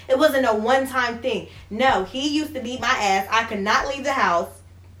thing. It wasn't a one-time thing. No, he used to beat my ass. I could not leave the house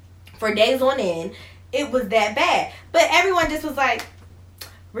for days on end. It was that bad. But everyone just was like,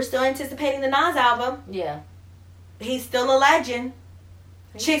 we're still anticipating the Nas album. Yeah. He's still a legend.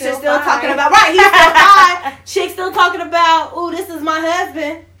 Chicks are still talking about, right, he's still fine. Chicks still talking about, ooh, this is my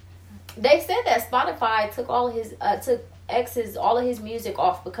husband. They said that Spotify took all of his music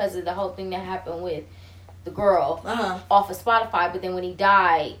off because of the whole thing that happened with the girl off of Spotify, but then when he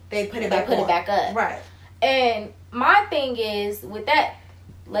died, they put it back up. Right. And my thing is, with that,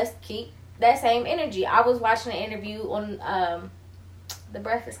 let's keep that same energy. I was watching an interview on The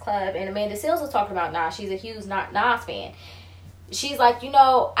Breakfast Club, and Amanda Seales was talking about Nas. She's a huge Nas fan. She's like, you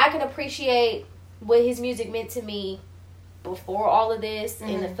know, I can appreciate what his music meant to me before all of this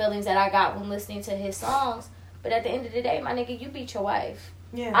and the feelings that I got when listening to his songs. But at the end of the day, my nigga, you beat your wife.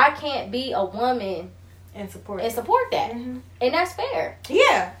 Yeah. I can't be a woman and support that. And that's fair.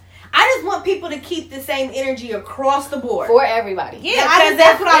 Yeah. I just want people to keep the same energy across the board. For everybody. Yeah, because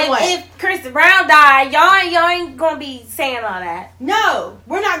that's what I want. If Chris Brown died, y'all ain't going to be saying all that. No.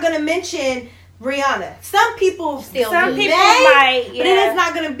 We're not going to mention Rihanna. Some people might, but it is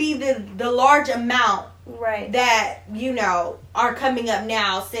not going to be the large amount that, you know, are coming up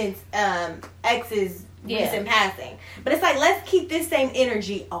now since X's recent passing. But it's like, let's keep this same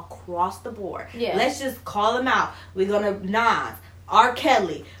energy across the board. Yeah. Let's just call them out. We're going to Nas, R.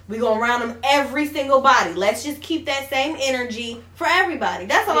 Kelly. We're going to round them every single body. Let's just keep that same energy for everybody.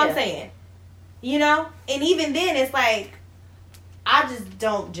 That's all I'm saying. You know? And even then, it's like, I just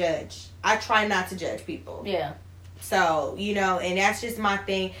don't judge. I try not to judge people. Yeah. So, you know, and that's just my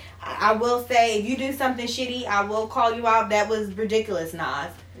thing. I will say, if you do something shitty, I will call you out. That was ridiculous,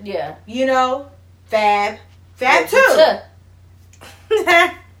 Nas. Yeah. You know? Fab too.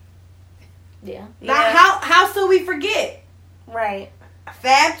 Yeah. How soon we forget? Right.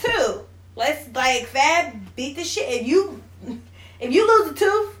 Fab too. Let's Fab beat the shit. If you lose a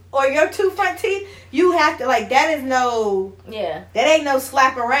tooth or your two front teeth, you have to that is no. Yeah. That ain't no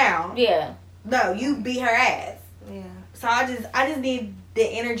slap around. Yeah. No, you beat her ass. Yeah. So I just need the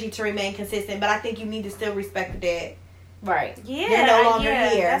energy to remain consistent, but I think you need to still respect the dead. Right. Yeah. They're no longer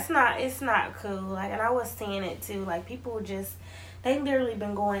here. It's not cool. And I was seeing it too. People just, they literally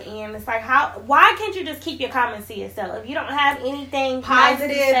been going in. It's why can't you just keep your comments to yourself? If you don't have anything positive,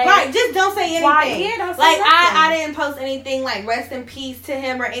 nice to say, right? Just don't say anything. Don't say nothing. I didn't post anything rest in peace to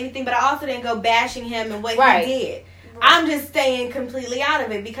him or anything, but I also didn't go bashing him and what he did. Right. I'm just staying completely out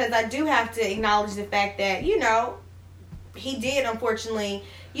of it because I do have to acknowledge the fact that he did unfortunately,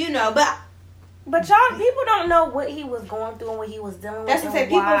 But y'all, people don't know what he was going through and what he was dealing with. That's what I say.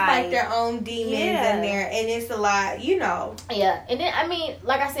 People fight their own demons in there, and it's a lot, Yeah, and then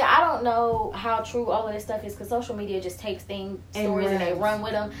like I said, I don't know how true all of this stuff is because social media just takes stories and they run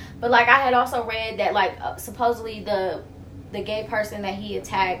with them. But I had also read that supposedly the gay person that he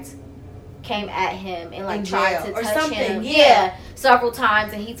attacked came at him and tried to touch him, several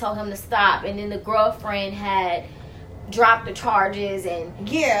times, and he told him to stop, and then the girlfriend had dropped the charges and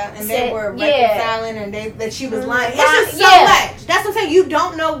they were reconciling and that she was lying. It's just so much. That's what I'm saying. You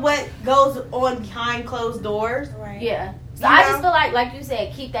don't know what goes on behind closed doors. Right. Yeah. So I just feel like you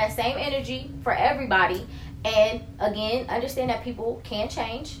said, keep that same energy for everybody. And again, understand that people can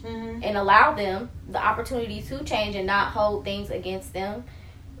change and allow them the opportunity to change and not hold things against them.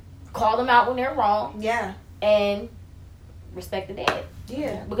 Call them out when they're wrong. Yeah. And respect the dead.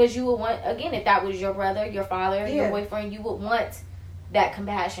 Yeah. Because you would want, again, if that was your brother, your father, your boyfriend, you would want that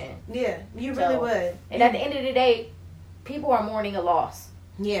compassion. Yeah, you really would. And at the end of the day, people are mourning a loss.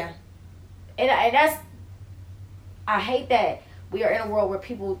 Yeah. And that's, I hate that we are in a world where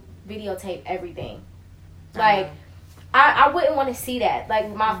people videotape everything. I wouldn't want to see that.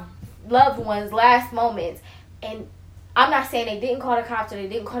 My loved ones' last moments. And I'm not saying they didn't call the cops or they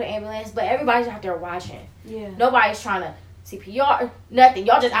didn't call the ambulance, but everybody's out there watching. Yeah. Nobody's trying to CPR, nothing.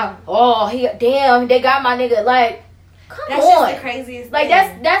 Y'all just out, they got my nigga. Come that's on. That's just the craziest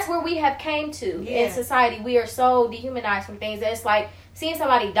thing. That's where we have came to in society. We are so dehumanized from things that it's seeing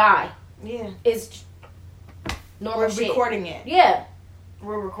somebody die. Yeah. Is normal shit. We're recording it. Yeah.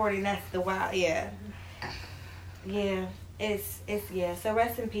 We're recording. That's the wild. Yeah. Yeah. It's So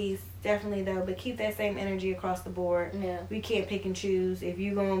rest in peace. Definitely though, but keep that same energy across the board. Yeah. We can't pick and choose. If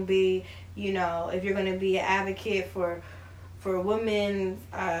you're gonna be, if you're gonna be an advocate for women,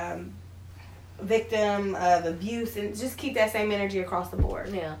 victim of abuse, and just keep that same energy across the board.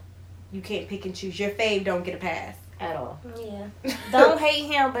 Yeah. You can't pick and choose. Your fave don't get a pass. At all. Yeah. Don't hate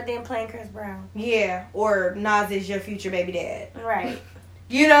him, but then playing Chris Brown. Yeah. Or Nas is your future baby dad. Right.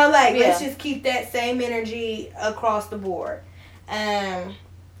 Let's just keep that same energy across the board.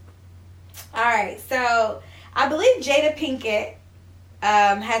 Alright, so I believe Jada Pinkett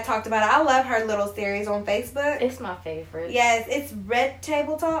had talked about it. I love her little series on Facebook. It's my favorite. Yes, it's Red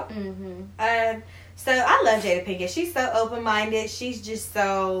Table Talk. Mm-hmm. So I love Jada Pinkett. She's so open-minded. She's just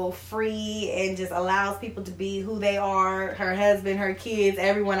so free and just allows people to be who they are. Her husband, her kids,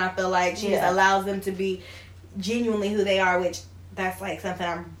 everyone, I feel like she just allows them to be genuinely who they are, which that's something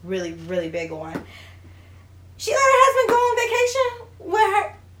I'm really, really big on. She let her husband go on vacation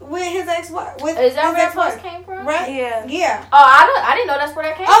with his ex-wife. Is that where that post came from? Right? Yeah. Oh, I didn't know that's where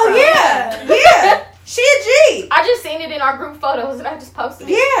that came from. Oh, yeah. She a G. I just seen it in our group photos and I just posted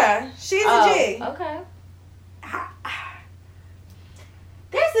it. Yeah, she's a G. Okay.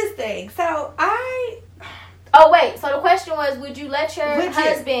 There's this thing. So Oh, wait. So the question was, would you let your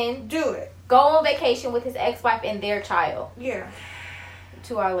husband do it? Go on vacation with his ex-wife and their child? Yeah.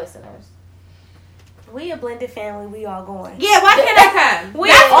 To our listeners. We a blended family. We all going. Yeah, why can't I come?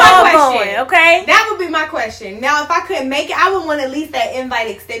 That's my question. Going, okay? That would be my question. Now, if I couldn't make it, I would want at least that invite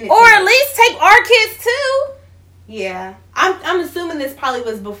extended. Or at least take our kids too. Yeah. I'm assuming this probably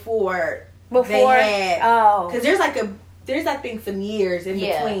was before they had. Oh. Because there's I think some years in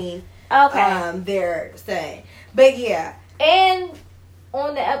between. Okay. They're saying. But yeah. And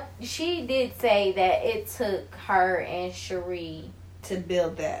on she did say that it took her and Cherie to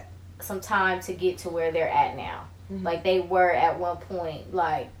build that. Some time to get to where they're at now. Mm-hmm. Like they were at one point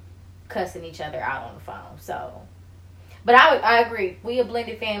cussing each other out on the phone. So, but I agree. We a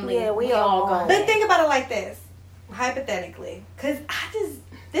blended family. Yeah, we all going. But think about it like this, hypothetically, because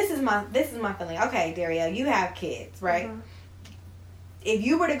this is my feeling. Okay, Dario, you have kids, right? Mm-hmm. If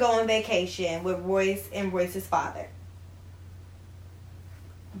you were to go on vacation with Royce and Royce's father,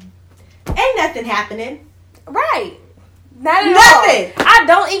 ain't nothing happening, right? Not at Nothing. all. I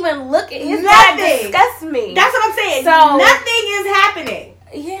don't even look at his Nothing. dad disgusts me. That's what I'm saying. So- nothing is happening.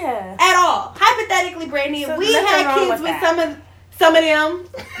 Yeah. At all. Hypothetically, Brandy, So if we nothing had wrong kids with with that. some of them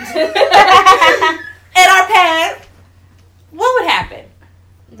in our past, what would happen?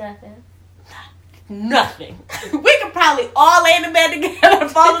 Nothing. We could probably all lay in the bed together,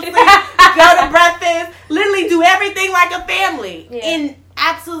 fall asleep, go to breakfast, literally do everything like a family. Yeah. And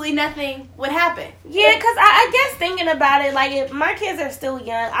absolutely nothing would happen. Yeah, because I guess thinking about it, like, if my kids are still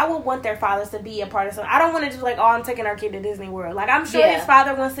young, I would want their fathers to be a part of something. I don't want to just like, oh, I'm taking our kid to Disney World. Like, I'm sure Yeah. his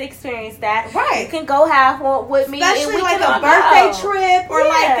father wants to experience that. Right. You can go have one with me. and Especially we like can a all birthday go. trip or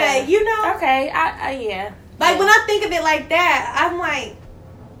like Yeah. a, you know. Okay, yeah. Like Yeah. when I think of it like that, I'm like,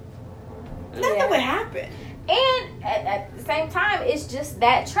 nothing Yeah. would happen. And at the same time, it's just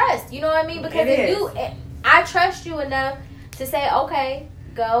that trust. You know what I mean? Because It I trust you enough to say, okay,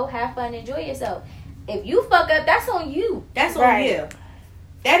 go have fun, enjoy yourself. If you fuck up, that's on you. That's on Right. you.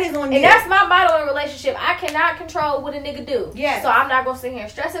 That is on And you. that's my motto in a relationship. I cannot control what a nigga do. Yes. So I'm not gonna sit here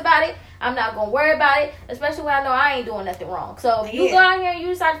and stress about it. I'm not gonna worry about it, especially when I know I ain't doing nothing wrong. So if you Yeah. go out here and you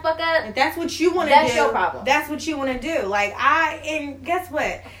decide to fuck up, If that's what you want to do, That's your problem. That's what you want to do. Like and guess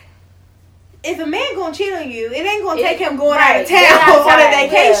what? If a man gonna cheat on you, it ain't gonna take him going out right. of town Get on a outside,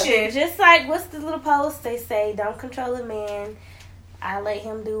 vacation. Just like, what's the little post they say? Don't control a man. I let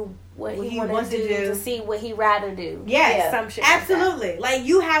him do what he wants to do to see what he rather do. Yes, Some shit like that. absolutely. Like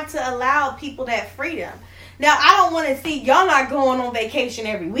you have to allow people that freedom. Now I don't want to see y'all not going on vacation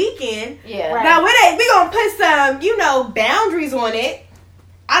every weekend. yeah. Right. Now we gonna put some, boundaries on it.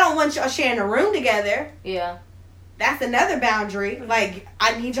 I don't want y'all sharing a room together. Yeah. That's another boundary. Like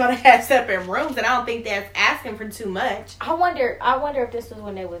I need y'all to have separate rooms, and I don't think that's asking for too much. I wonder if this was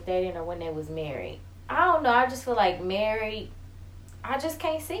when they was dating or when they was married. I don't know. I just feel like married, I just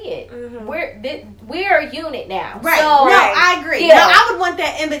can't see it. Mhm. We're a unit now. Right. So, No, I agree. Yeah. No, I would want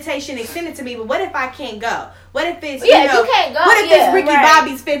that invitation extended to me, but what if I can't go? What if it's, Yeah, if you can't go, what if yeah, it's Ricky right.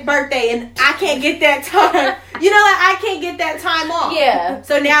 Bobby's 5th birthday and I can't get that time? I can't get that time off. Yeah.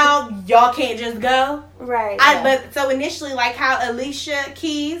 So now y'all can't just go? Right. But so initially, like how Alicia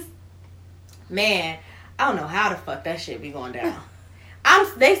Keys, man, I don't know how the fuck that shit be going down.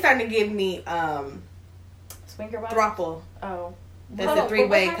 They starting to give me Swinger vibe? throuple. Oh. That's Hold a on,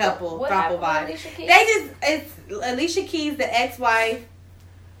 3-way what couple what throuple happened with vibe. Alicia Keys? It's Alicia Keys, the ex-wife,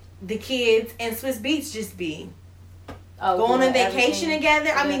 the kids, and Swiss Beats just be going on doing vacation everything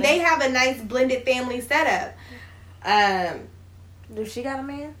together. I mean, together. they have a nice blended family setup. Do she got a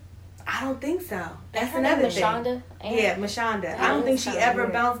man? I don't think so. That's Her name another is thing. Shonda. Yeah, Mashonda. I don't think she Sounds ever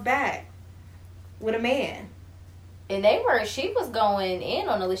weird. bounced back with a man. And she was going in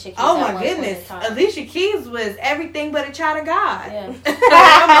on Alicia Keys. Oh at my one point in goodness. time. Alicia Keys was everything but a child of God. Yeah. At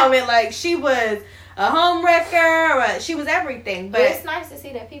that moment, like she was a home wrecker, she was everything. But But it's nice to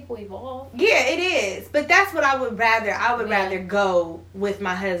see that people evolve. yeah, it is. But that's what I would rather. I would Yeah. rather go with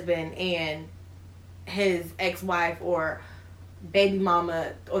my husband and his ex-wife or baby mama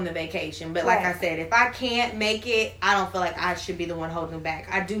on the vacation. But like Right. I said, if I can't make it, I don't feel like I should be the one holding back.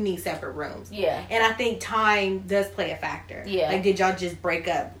 I do need separate rooms. Yeah. And I think time does play a factor. Yeah. Like, did y'all just break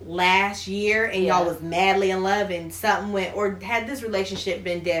up last year and y'all Yeah. was madly in love and something went, or had this relationship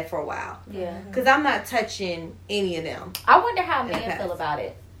been dead for a while? Yeah. Because I'm not touching any of them. I wonder how men Okay. feel about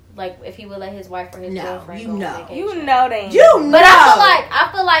it. Like if he would let his wife or his No, girlfriend you go on know. vacation. You know they ain't. You know. But I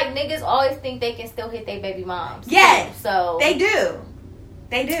feel like niggas always think they can still hit their baby moms. Yes. So They do.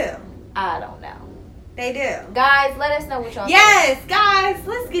 They do. I don't know. They do. Guys, let us know what y'all Yes, guys,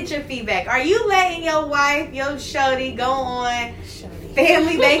 let's get your feedback. Are you letting your wife, your shorty, go on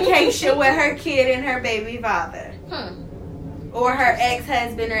family vacation with her kid and her baby father? think. Or her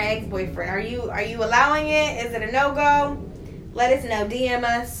ex-husband or ex-boyfriend? Are you allowing it? Is it a no-go? Let us know. DM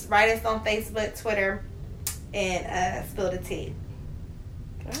us. Write us on Facebook, Twitter, and spill the tea.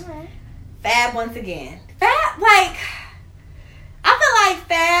 Alright. Fab once again. Fab, like, I feel like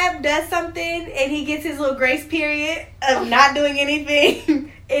Fab does something and he gets his little grace period of not doing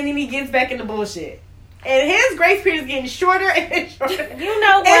anything and then he gets back into bullshit. And his grace period is getting shorter and shorter. You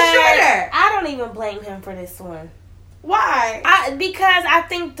know what? It's shorter. I don't even blame him for this one. Why? Because I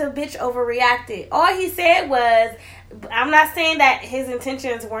think the bitch overreacted. All he said was, I'm not saying that his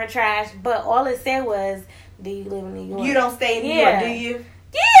intentions weren't trash, but all it said was, do you live in New York? You don't stay in New Yeah. York, do you?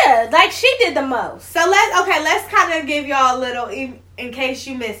 Yeah, like she did the most. So let's kind of give y'all a little, in case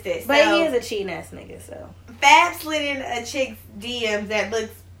you missed it. But So, he is a cheating ass nigga, so. Fab slid in a chick's DMs that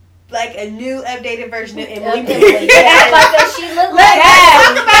looks like a new updated version of Emily. Yeah, like that she looked like Let's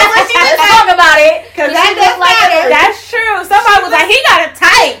talk about what she Let's looks talk like. about it. 'Cause She that looks does like matter. That's true. Somebody was like, he got a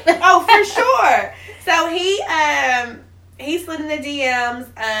type. Oh, for sure. So he slid in the DMs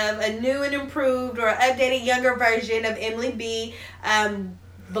of a new and improved or updated younger version of Emily B,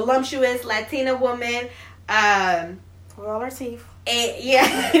 voluptuous Latina woman. With all her teeth. And,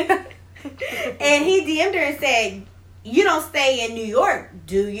 yeah. And he DM'd her and said, "You don't stay in New York,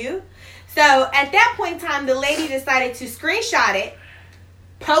 do you?" So at that point in time, the lady decided to screenshot it,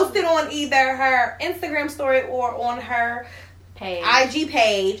 post it on either her Instagram story or on her IG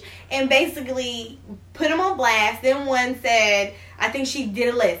page, and basically put them on blast. Then one said, I think she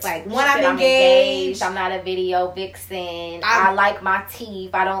did a list. Like, one, I'm engaged. I'm not a video vixen. I like my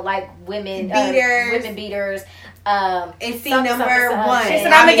teeth. I don't like women beaters. And scene number one. She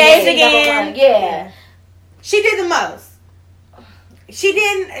said, I'm engaged again. Yeah. She did the most. She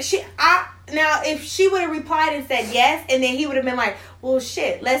didn't. Now, if she would have replied and said yes, and then he would have been like, well,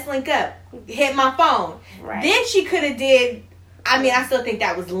 shit, let's link up. Hit my phone. Right. Then she could have did. I mean, I still think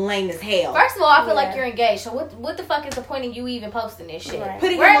that was lame as hell. First of all, I feel like you're engaged. So what the fuck is the point of you even posting this shit? Right.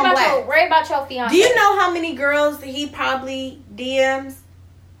 Putting him on blast. Worry about your fiance. Do you know how many girls he probably DMs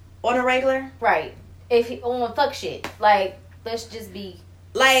on a regular? Right. If he on fuck shit. Like, let's just be.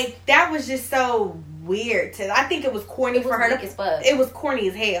 Like, that was just so weird. I think it was corny for her. It was corny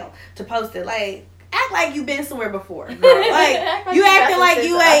as hell to post it. Like, act like you been somewhere before, girl. Like, you acting like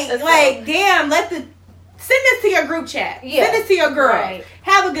you ain't. Like, damn, send this to your group chat. Yeah. Send this to your girl. Right.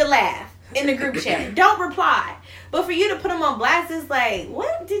 Have a good laugh in the group chat. Don't reply. But for you to put them on blast, it's like,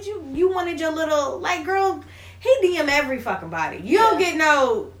 what did you wanted your little, like, girl, he DM every fucking body. You don't get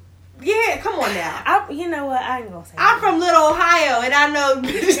no, come on now. You know what? I ain't gonna say I'm from Little Ohio, and I know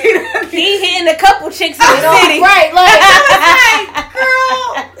he hitting a couple chicks in the city. Right, like,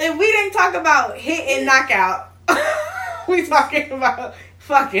 girl, if we didn't talk about hit and knockout, we talking about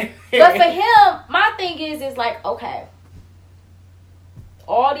fucking. But for him, my thing is like, okay,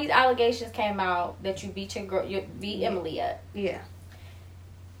 all these allegations came out that you beat your girl, you beat Emily up. Yeah.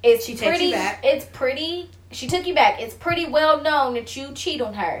 She took you back. It's pretty. She took you back. It's pretty well known that you cheat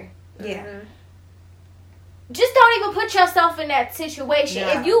on her. Yeah. Mm-hmm. Just don't even put yourself in that situation.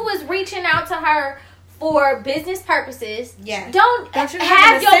 No. If you was reaching out to her for business purposes, don't you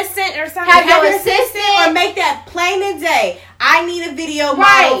have your assistant or something. Have your assistant or make that plain and day. I need a video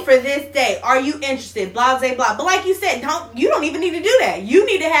model for this day. Are you interested? Blah blah blah. But like you said, you don't even need to do that. You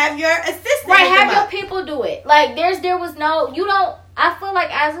need to have your assistant. Right, have your people do it. Like I feel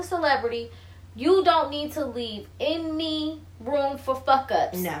like as a celebrity, you don't need to leave any room for fuck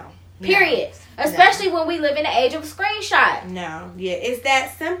ups. No. Period. No. Especially when we live in the age of screenshot. No. Yeah, it's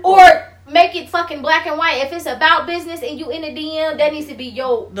that simple. Or make it fucking black and white. If it's about business and you in a DM, that needs to be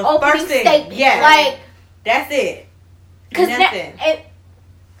your opening statement. Yeah. Like, that's it. Because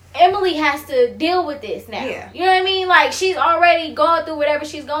Emily has to deal with this now. Yeah. You know what I mean? Like, she's already going through whatever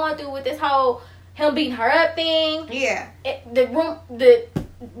she's going through with this whole him beating her up thing. Yeah. The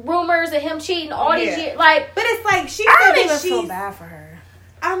rumors of him cheating all these years. Like, but it's like I don't even feel bad for her.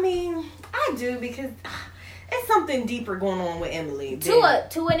 I mean, I do because it's something deeper going on with Emily.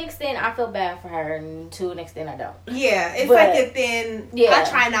 To an extent, I feel bad for her, and to an extent, I don't. Yeah, it's like a thin. I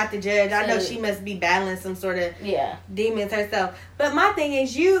try not to judge. I know she must be battling some sort of demons herself. But my thing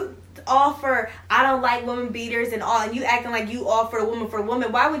is, you offer, I don't like women beaters and all, and you acting like you offer a woman for a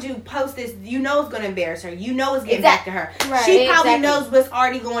woman. Why would you post this? You know it's going to embarrass her. You know it's getting back to her. Right. She probably knows what's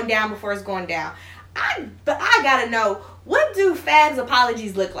already going down before it's going down. But I gotta know, what do Fab's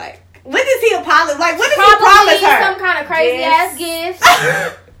apologies look like? When does he apologize? Like, what does he promise her? Some kind of crazy ass gifts.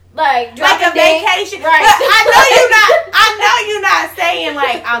 Like a vacation. Right. But I know you're not saying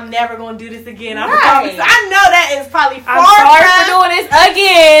like, I'm never gonna do this again. I know that is probably far for doing this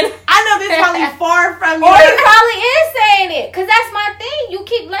again. I know this is probably far from you. Or he probably is saying it. Cause that's my thing. You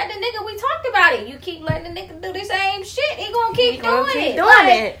keep letting the nigga, we talked about it. You keep letting the nigga do the same shit. He gonna keep doing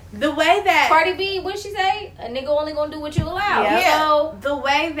it. The way that Cardi B, what'd she say? A nigga only gonna do what you allow. Yeah. So the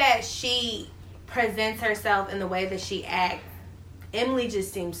way that she presents herself and the way that she acts, Emily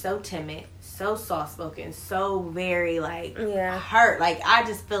just seems so timid, so soft-spoken, so very, like, hurt. Like, I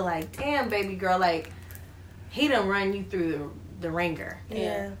just feel like, damn, baby girl, like, he done run you through the ringer.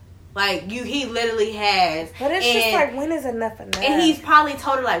 Yeah. Like, he literally has. But it's just like, when is enough enough? And he's probably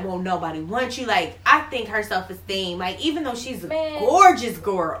told her, like, well, nobody wants you. Like, I think her self-esteem, like, even though she's a gorgeous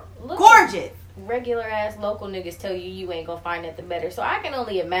girl, gorgeous. Regular ass local niggas tell you ain't gonna find nothing better. So I can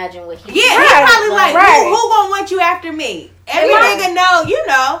only imagine what he. Yeah, he's probably like, who gonna want you after me? Every nigga know, you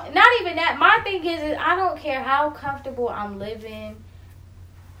know. Not even that. My thing is I don't care how comfortable I'm living,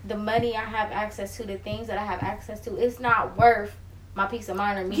 the money I have access to, the things that I have access to. It's not worth my peace of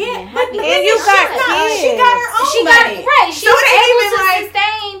mind or me being happy. And you got she got her own money. She was able to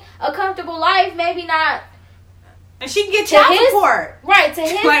sustain a comfortable life. Maybe not And she can get child support. Right, to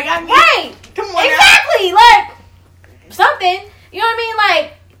his... Like, I mean, right. Come on exactly. now. Like, something. You know what I mean?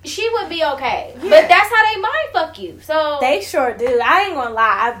 Like, she would be okay. Yeah. But that's how they mind fuck you. So they sure do. I ain't gonna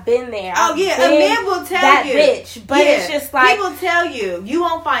lie. I've been there. Oh, yeah. A man will tell that you. Bitch. But it's just like... He will tell you. You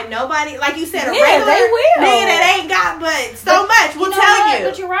won't find nobody. Like you said, a they regular will. nigga that ain't got but so much will tell you.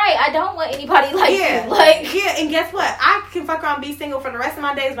 But you're right. I don't want anybody like you. Yeah, and guess what? I can fuck around and be single for the rest of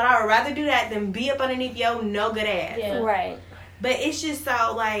my days, but I would rather do that than be up underneath your no good ass. Yeah. Right. But it's just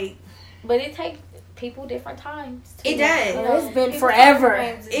so, like... But it takes people different times. It does. It's been forever.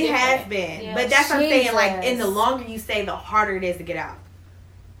 It has been. Yeah. But that's what I'm saying. Like, and the longer you stay, the harder it is to get out.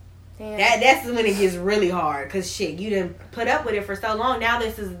 Damn. That's when it gets really hard. Because, shit, you done put up with it for so long. Now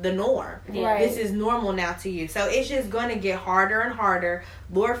this is the norm. Right. This is normal now to you. So it's just going to get harder and harder.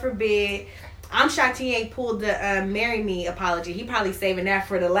 Lord forbid. I'm shocked he ain't pulled the marry me apology. He probably saving that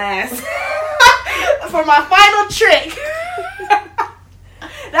for the last. For my final trick.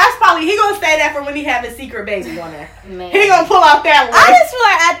 That's probably, he gonna say that for when he have a secret baby on there. Man. He gonna pull out that one. I just feel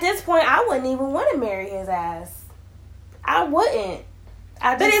like at this point, I wouldn't even want to marry his ass. I wouldn't.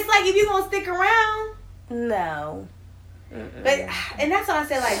 But it's like, if you gonna stick around. No. But, and that's what I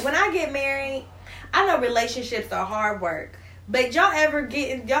said, like, when I get married, I know relationships are hard work. But y'all ever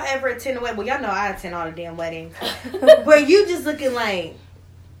attend a wedding? Well, y'all know I attend all the damn weddings. Where you just looking like,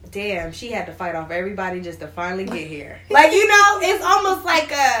 damn, she had to fight off everybody just to finally get here. Like, you know, it's almost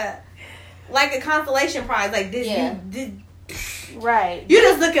like a consolation prize. Like, this, right. You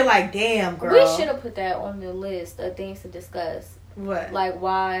just looking like, damn, girl. We should have put that on the list of things to discuss. What? Like,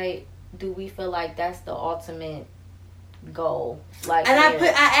 why do we feel like that's the ultimate goal? Like, and I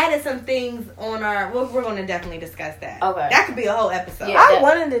added some things on our. We're going to definitely discuss that. Okay, that could be a whole episode. Yeah, I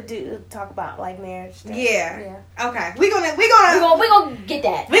wanted to talk about like marriage stuff. Yeah. Okay. We're gonna get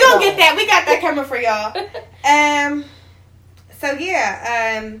that. We're gonna get that. We got that coming for y'all. So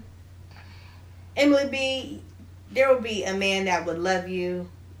yeah. Emily B, there will be a man that would love you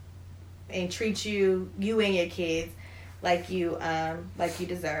and treat you and your kids like you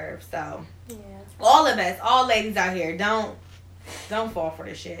deserve. So yeah. All of us, all ladies out here, don't fall for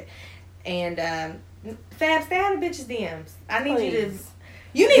this shit. And Fab, stay out of bitches' DMs. I need you to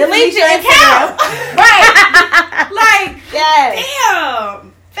delete your account. Right. Like,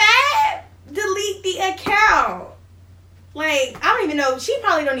 damn. Fab, delete the account. Like, I don't even know. She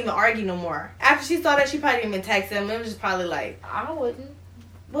probably don't even argue no more. After she saw that, she probably didn't even text him. It was just probably like, I wouldn't.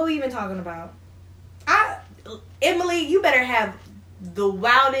 What were we even talking about? Emily, you better have the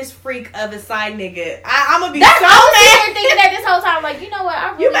wildest freak of a side nigga. I'm gonna be so mad. I was thinking that this whole time, like, you know what?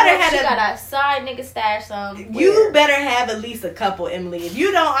 I really you better have got a side nigga stash somewhere. You better have at least a couple, Emily. If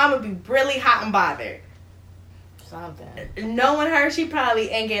you don't, I'm gonna be really hot and bothered. Something. Knowing her, she probably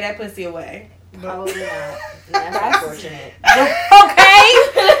ain't get that pussy away. Probably not. That's unfortunate. Okay.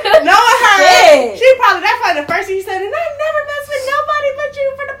 Knowing her, she probably, that's probably the first thing she said, and I never messed with nobody but you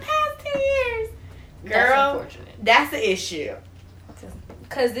for the past 10 years. Girl, that's the issue.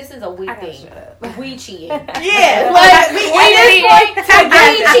 Because this is a we thing. We cheating. Yeah. Like, we cheating.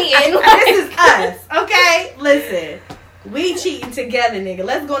 This is us. Okay? Listen. We cheating together, nigga.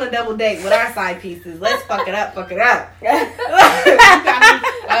 Let's go on a double date with our side pieces. Let's fuck it up. Fuck up.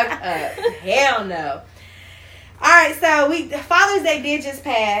 Hell no. Alright, so Father's Day did just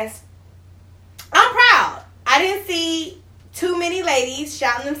pass. I'm proud. I didn't see too many ladies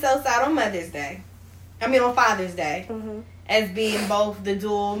shouting themselves out on Mother's Day. I mean on Father's Day. Mm-hmm. As being both the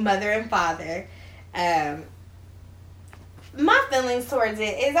dual mother and father. My feelings towards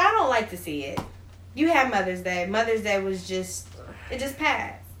it is I don't like to see it. You had Mother's Day. Mother's Day was just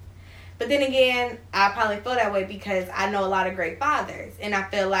passed. But then again, I probably feel that way because I know a lot of great fathers. And I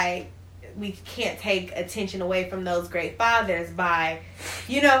feel like we can't take attention away from those great fathers by,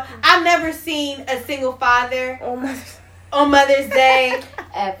 I've never seen a single father on Mother's Day.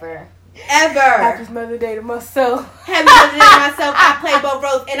 Ever. Happy Mother's Day to myself. Happy Mother's Day to myself. I play both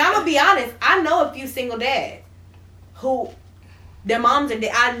roles. And I'm going to be honest, I know a few single dads who, their moms and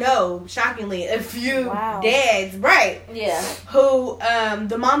dads, I know, shockingly, a few dads, right? Yeah. Who,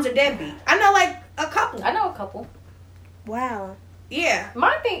 the moms are deadbeat. I know, like, a couple. I know a couple. Wow. Yeah.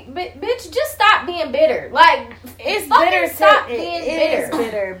 My thing, bitch, just stop being bitter. Like, it's bitter. Stop being bitter. It's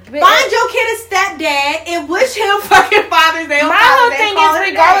bitter. Find your kid a stepdad and wish him fucking Father's Day. My whole thing is,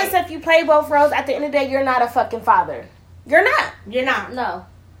 regardless if you play both roles, at the end of the day, you're not a fucking father. You're not. You're not. No.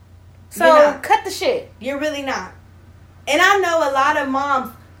 So, cut the shit. You're really not. And I know a lot of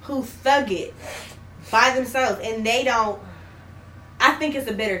moms who thug it by themselves, and they don't. I think it's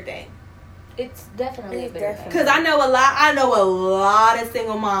a bitter thing. It's definitely a bitter thing. Because I know a lot of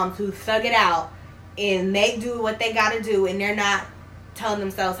single moms who thug it out and they do what they gotta do, and they're not telling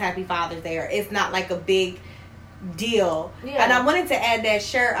themselves Happy Father's Day, or it's not like a big deal. Yeah. And I wanted to add that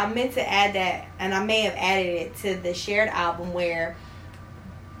shirt. I meant to add that, and I may have added it to the shared album where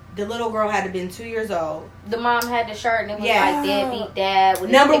the little girl had to been 2 years old. The mom had the shirt, and it was like deadbeat dad. With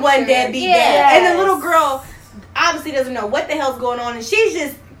number one deadbeat dad. And the little girl obviously doesn't know what the hell's going on, and she's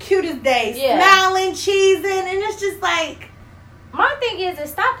just cute as day, smiling, cheesing, and it's just like... My thing is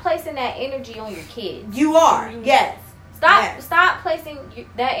stop placing that energy on your kids. You are, yes. Stop placing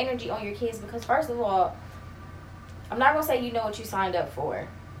that energy on your kids, because first of all, I'm not going to say you know what you signed up for,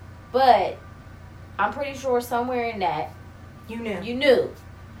 but I'm pretty sure somewhere in that you knew.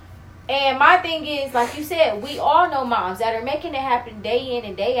 And my thing is, like you said, we all know moms that are making it happen day in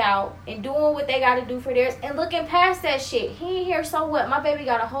and day out and doing what they got to do for theirs and looking past that shit. He ain't here, so what? My baby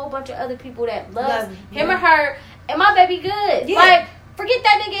got a whole bunch of other people that love him or her, and my baby good. Yeah. Like, forget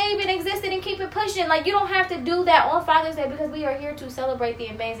that nigga even existed and keep it pushing. Like, you don't have to do that on Father's Day, because we are here to celebrate the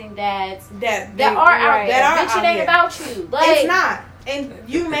amazing dads that are out there. Bitch, it ain't about you. Like, it's not. And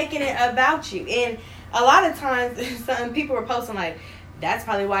you making it about you. And a lot of times, some people are posting like, that's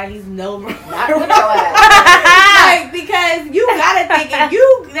probably why he's not with your ass. Like, because you gotta think, if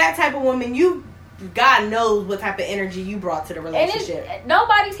you that type of woman, God knows what type of energy you brought to the relationship. And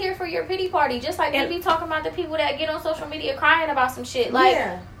nobody's here for your pity party. Just like we be talking about the people that get on social media crying about some shit. Like,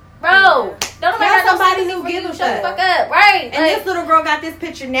 bro, don't have somebody who gives a fuck. Shut the fuck up, right? And like, this little girl got this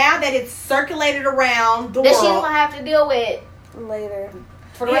picture now that it's circulated around the world. That she's gonna have to deal with later.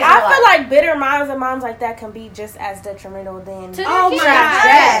 I feel like bitter moms and moms like that can be just as detrimental than my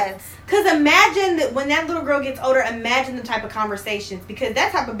God. Because imagine that when that little girl gets older, imagine the type of conversations, because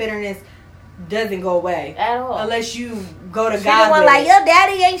that type of bitterness doesn't go away at all unless you go to God. One like, your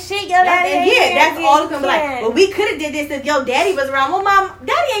daddy ain't shit. Your daddy ain't shit. That's all it's gonna be like. Well, we could have did this if your daddy was around. Well, mom,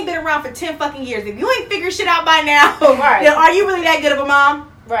 daddy ain't been around for 10 fucking years. If you ain't figured shit out by now, right? Are you really that good of a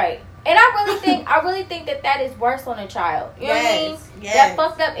mom? Right. And I really think that is worse on a child. You know what I mean? Yes. That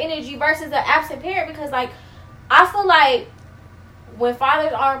fucked up energy versus an absent parent, because like I feel like when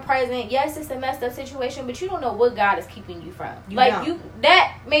fathers aren't present, yes, it's a messed up situation, but you don't know what God is keeping you from.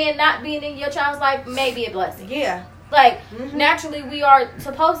 That man not being in your child's life may be a blessing. Yeah. Like naturally we are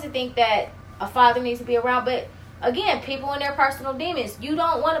supposed to think that a father needs to be around, but again, people and their personal demons, you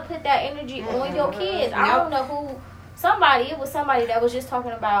don't want to put that energy on your kids. I don't know who. It was somebody that was just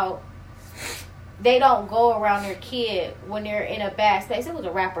talking about they don't go around their kid when they're in a bad space. It was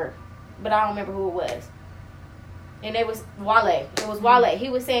a rapper, but I don't remember who it was. And it was Wale. It was Wale. He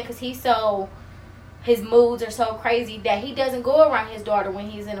was saying because his moods are so crazy that he doesn't go around his daughter when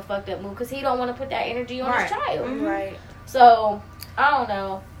he's in a fucked up mood, because he don't want to put that energy on his child. Mm-hmm. Right. So I don't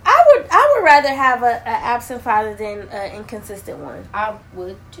know. I would rather have an absent father than an inconsistent one. I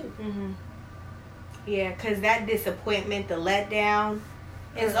would too. Mm-hmm. Yeah, because that disappointment, the letdown,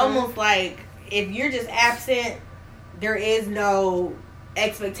 it's almost like if you're just absent, there is no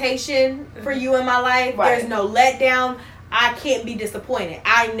expectation for you in my life. Right. There's no letdown. I can't be disappointed.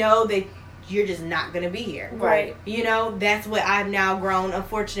 I know that you're just not going to be here. Right. You know, that's what I've now grown,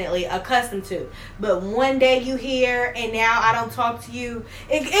 unfortunately, accustomed to. But one day you here and now I don't talk to you.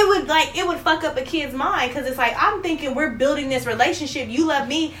 It would fuck up a kid's mind, because it's like, I'm thinking we're building this relationship. You love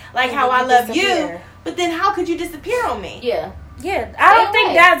me like how I love you. But then how could you disappear on me? Yeah. Yeah. I don't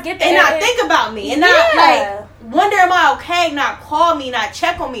think dads get that. And not think about me. And not like wonder, am I okay? Not call me, not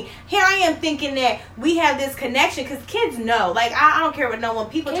check on me. Here I am thinking that we have this connection, because kids know. Like, I don't care what no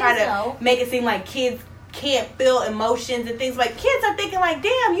one. People try to make it seem like kids can't feel emotions and things. Like, kids are thinking like,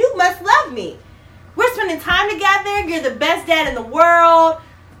 damn, you must love me. We're spending time together. You're the best dad in the world.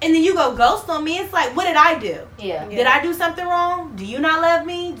 And then you go ghost on me. It's like, what did I do? Yeah. Did I do something wrong? Do you not love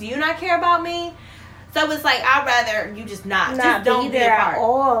me? Do you not care about me? So it's like, I'd rather you just just don't be there at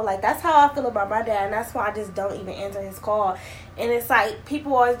all. Like, that's how I feel about my dad, and that's why I just don't even answer his call. And it's like,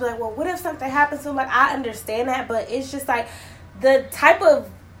 people always be like, well, what if something happens to him? Like, I understand that, but it's just like the type of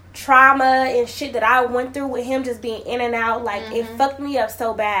trauma and shit that I went through with him just being in and out, like, it fucked me up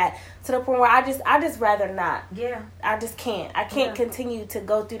so bad to the point where I just rather not. Yeah. I just can't. I can't continue to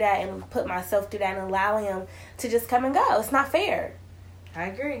go through that and put myself through that and allow him to just come and go. It's not fair. I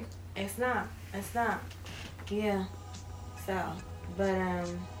agree. It's not. Yeah. So, but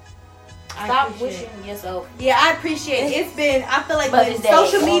stop wishing yourself. Yeah, I appreciate it. It's been, I feel like when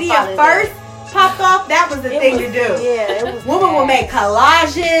social media first popped off, that was the thing to do. Yeah, it was. Women would make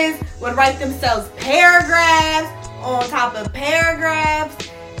collages, would write themselves paragraphs on top of paragraphs,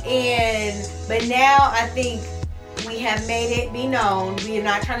 but now I think we have made it be known we are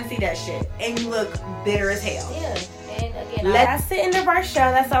not trying to see that shit, and you look bitter as hell. Yeah, and You know? That's the end of our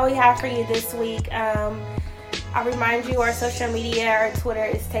show. That's all we have for you this week. I'll remind you, our social media, our Twitter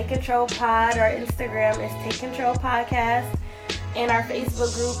is Take Control Pod, our Instagram is Take Control Podcast, and our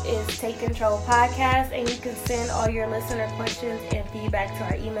Facebook group is Take Control Podcast, and you can send all your listener questions and feedback to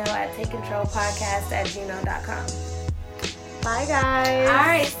our email at takecontrolpodcast@gmail.com. Bye, guys. All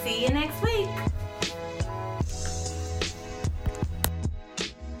right, see you next week.